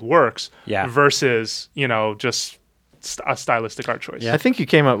the world works Yeah. versus, just a stylistic art choice. I think you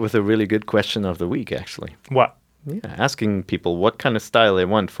came up with a really good question of the week, actually. What? Yeah, asking people what kind of style they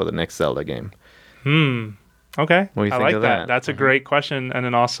want for the next Zelda game. Okay. What do you I think like of that. that? That's a great question and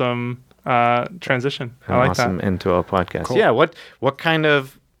an awesome transition. I An like awesome that. into our podcast. Yeah,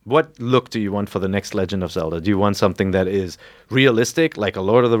 what look do you want for the next Legend of Zelda? Do you want something that is realistic, like a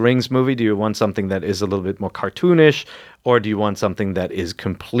Lord of the Rings movie? Do you want something that is a little bit more cartoonish? Or do you want something that is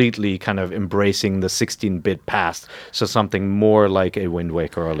completely kind of embracing the 16-bit past? So something more like a Wind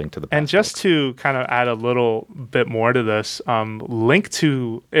Waker or a Link to the Past. And just to kind of add a little bit more to this, link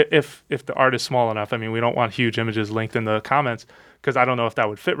to, if the art is small enough, I mean, we don't want huge images linked in the comments because I don't know if that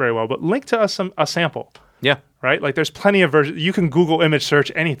would fit very well, but link to us a sample. Yeah. Right? Like there's plenty of versions. You can Google image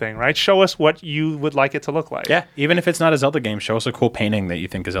search anything, right? Show us what you would like it to look like. Yeah, even if it's not a Zelda game, show us a cool painting that you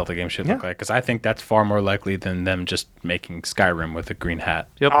think a Zelda game should look Yeah. like. Because I think that's far more likely than them just making Skyrim with a green hat.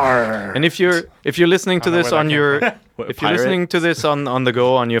 Yep. And if you're listening to I don't know this where on that your came if you're Pirate? listening to this on the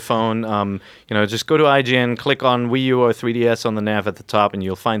go on your phone, just go to IGN, click on Wii U or 3DS on the nav at the top, and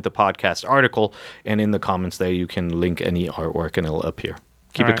you'll find the podcast article. And in the comments there, you can link any artwork, and it'll appear.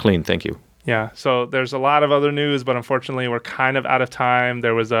 Keep All it right. clean, thank you. Yeah, so there's a lot of other news, but unfortunately, we're kind of out of time.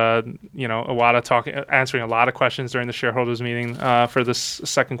 There was Iwata answering a lot of questions during the shareholders meeting for this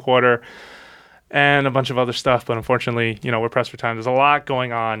second quarter, and a bunch of other stuff. But unfortunately, we're pressed for time. There's a lot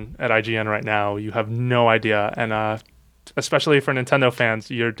going on at IGN right now. You have no idea, and especially for Nintendo fans,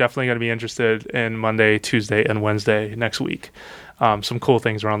 you're definitely going to be interested in Monday, Tuesday, and Wednesday next week. Some cool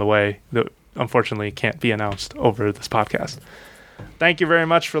things are on the way that unfortunately can't be announced over this podcast. Thank you very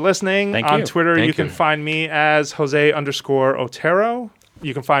much for listening. Thank On you. Twitter, Thank you can you. find me as Jose_Otero.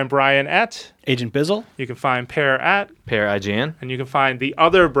 You can find Brian at. Agent Bizzle? You can find Pear at. Pair IGN. And you can find the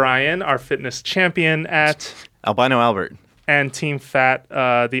other Brian, our fitness champion, at. Albino Albert. And Team Fat,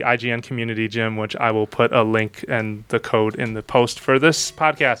 the IGN community gym, which I will put a link and the code in the post for this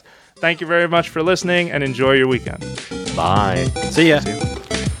podcast. Thank you very much for listening and enjoy your weekend. Bye. See ya.